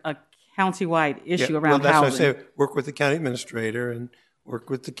this as a county-wide issue around that's housing. What I say. Work with the county administrator and work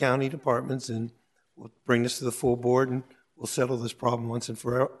with the county departments, and we'll bring this to the full board, and we'll settle this problem once and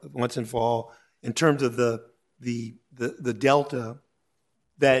for all. In terms of the delta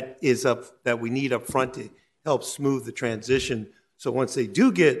that we need up front to help smooth the transition. So once they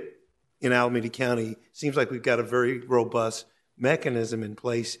do get in Alameda County, seems like we've got a very robust mechanism in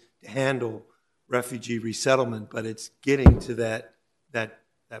place to handle refugee resettlement, but it's getting to that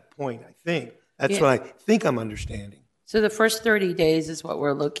point, I think. That's what I think I'm understanding. So the first 30 days is what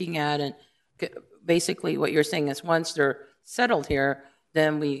we're looking at, and basically what you're saying is once they're settled here,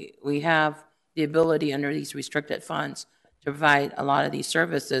 then we have the ability under these restricted funds to provide a lot of these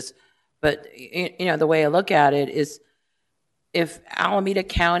services. But the way I look at it is if Alameda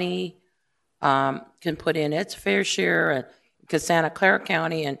County can put in its fair share, and because Santa Clara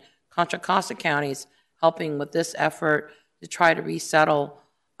County and Contra Costa counties helping with this effort to try to resettle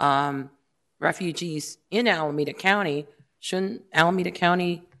refugees in Alameda County, shouldn't Alameda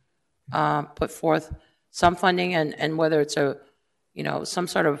County put forth some funding, and whether it's some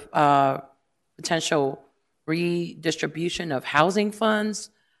sort of potential redistribution of housing funds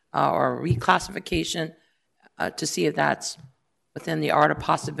or reclassification to see if that's within the art of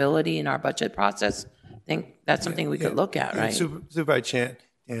possibility in our budget process? I think that's something we could look at, right? Supervisor Chan,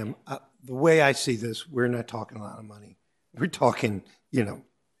 the way I see this, we're not talking a lot of money. We're talking,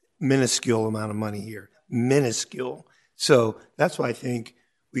 minuscule amount of money here, minuscule. So that's why I think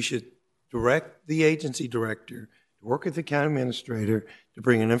we should direct the agency director to work with the county administrator to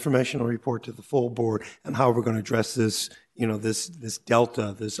bring an informational report to the full board on how we're going to address this, this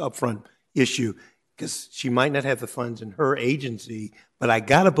delta, this upfront issue, because she might not have the funds in her agency, but I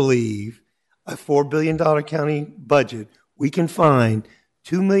got to believe a $4 billion county budget, we can find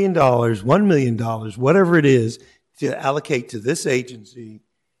 $2 million, $1 million, whatever it is, to allocate to this agency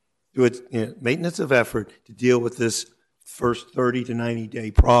to its maintenance of effort to deal with this first 30 to 90-day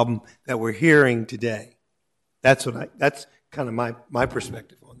problem that we're hearing today. That's kind of my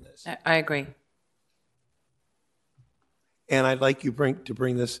perspective on this. I agree. And I'd like you to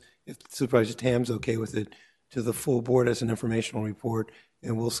bring this if Supervisor Tam's okay with it, to the full board as an informational report,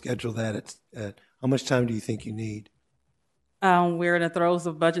 and we'll schedule that at how much time do you think you need? We're in the throes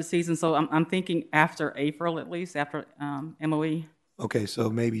of budget season, so I'm thinking after April at least, after MOE. Okay, so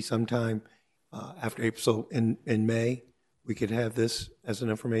maybe sometime after April, so in May, we could have this as an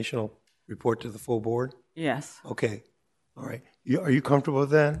informational report to the full board? Yes. Okay, all right. Are you comfortable with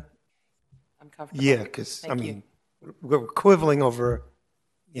that? I'm comfortable. Yeah, because, Thank you. we're quibbling over,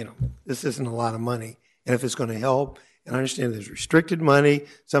 this isn't a lot of money. And if it's going to help, and I understand there's restricted money,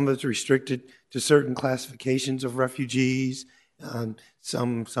 some of it's restricted to certain classifications of refugees,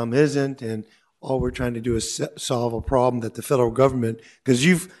 some isn't, and all we're trying to do is solve a problem that the federal government, because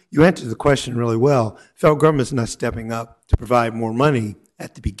you answered the question really well, federal government's not stepping up to provide more money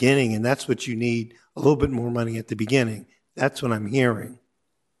at the beginning, and that's what you need, a little bit more money at the beginning. That's what I'm hearing.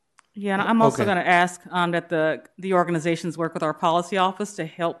 Yeah, and I'm also Okay. going to ask that the organizations work with our policy office to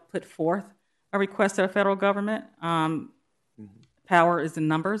help put forth a request to the federal government. Power is in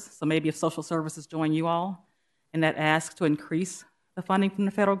numbers, so maybe if social services join you all in that ask to increase the funding from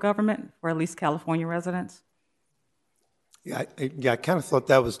the federal government for at least California residents. Yeah, I kind of thought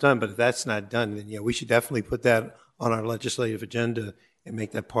that was done, but if that's not done, then yeah, we should definitely put that on our legislative agenda and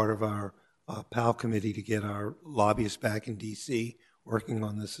make that part of our PAL committee to get our lobbyists back in D.C. working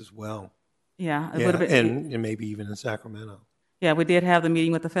on this as well. Yeah, it Yeah, would have been. and maybe even in Sacramento. Yeah, we did have the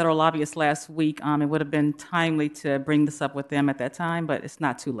meeting with the federal lobbyists last week. It would have been timely to bring this up with them at that time, but it's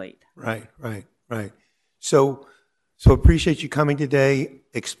not too late. Right. So appreciate you coming today,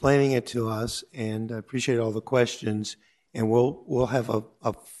 explaining it to us, and I appreciate all the questions. And we'll have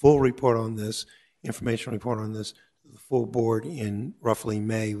a full report on this, informational report on this, to the full board in roughly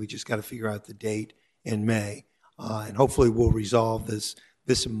May. We just got to figure out the date in May, and hopefully we'll resolve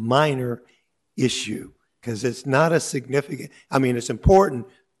this minor issue, because it's not a significant. I mean, it's important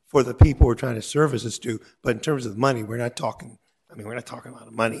for the people we're trying to service this to, but in terms of money, we're not talking. We're not talking a lot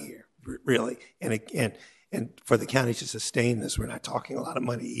of money here, really. And for the county to sustain this, we're not talking a lot of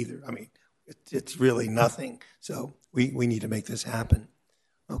money either. It's really nothing. So we need to make this happen.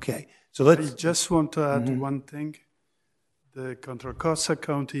 Okay, so I let's. just want to add one thing. The Contra Costa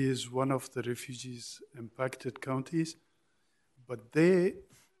County is one of the refugees impacted counties, but they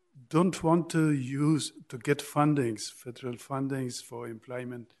don't want to get federal fundings for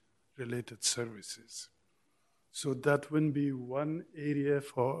employment-related services. So that will be one area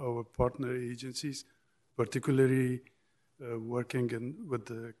for our partner agencies, particularly working with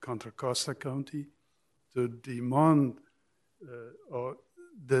the Contra Costa County, to demand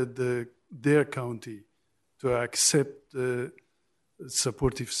their county to accept the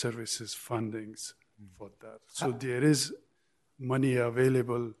supportive services fundings for that. So there is money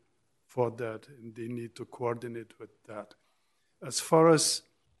available for that, and they need to coordinate with that. As far as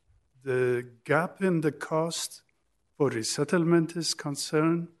the gap in the cost for resettlement is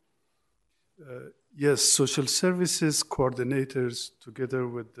concerned, yes, social services coordinators together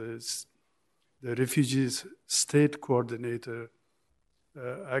with the refugees state coordinator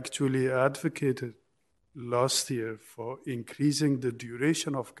actually advocated last year for increasing the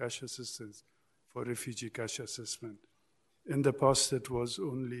duration of cash assistance for refugee cash assessment. In the past, it was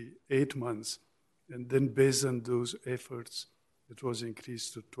only 8 months, and then based on those efforts, it was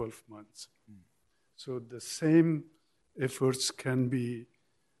increased to 12 months. So the same efforts can be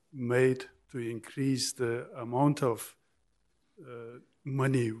made to increase the amount of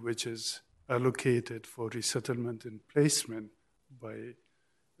money which is allocated for resettlement and placement by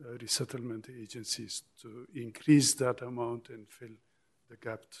resettlement agencies, to increase that amount and fill the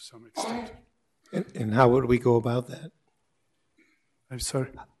gap to some extent. And how would we go about that? I'm sorry?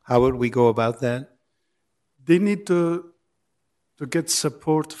 How would we go about that? They need to get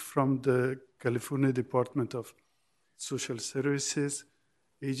support from the California Department of Social Services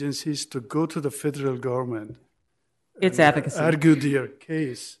agencies to go to the federal government. It's and advocacy. Argue their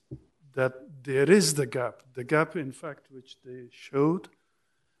case that there is the gap, in fact, which they showed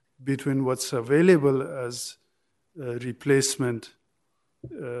between what's available as replacement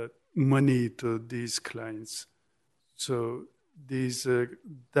money to these clients. So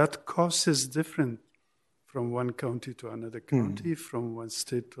that cost is different from one county to another county, from one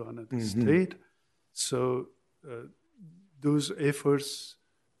state to another state. So those efforts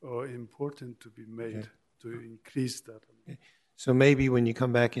are important to be made to increase that. Okay. So maybe when you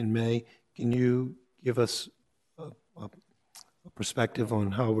come back in May, can you give us a perspective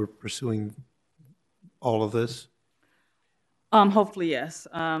on how we're pursuing all of this? Hopefully, yes.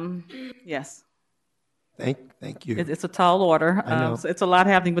 Yes. Thank you. It's a tall order. I know. So it's a lot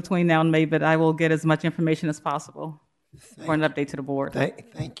happening between now and May, but I will get as much information as possible. for an update to the board.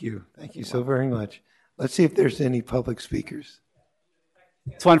 Thank you. Thank you so very much. Let's see if there's any public speakers.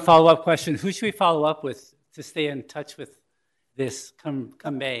 Just one follow-up question. Who should we follow up with to stay in touch with this come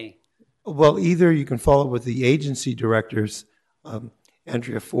May? Well, either you can follow with the agency directors,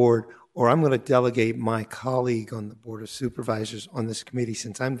 Andrea Ford, or I'm going to delegate my colleague on the Board of Supervisors on this committee.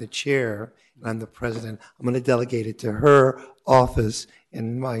 Since I'm the chair and I'm the president, I'm going to delegate it to her office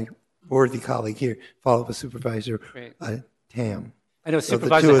and my worthy colleague here, follow up with Supervisor Tam. I know So the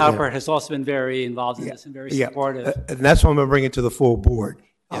Supervisor two of them. Halpert has also been very involved in this and very supportive. And that's why I'm going to bring it to the full board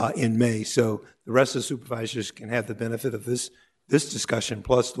in May. So the rest of the supervisors can have the benefit of this discussion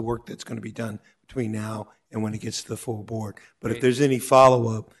plus the work that's going to be done between now and when it gets to the full board. But if there's any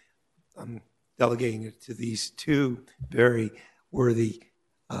follow-up, I'm delegating it to these two very worthy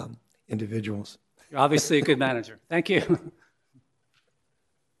individuals. You're obviously a good manager. Thank you.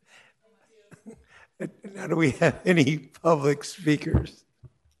 Now, do we have any public speakers?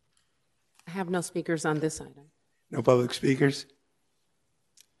 I have no speakers on this item. No public speakers?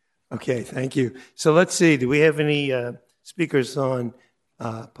 Okay, thank you. So let's see, do we have any speakers on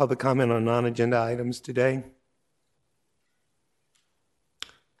public comment on non-agenda items today?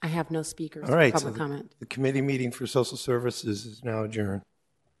 I have no speakers All right, for so public comment. the committee meeting for social services is now adjourned.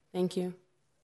 Thank you.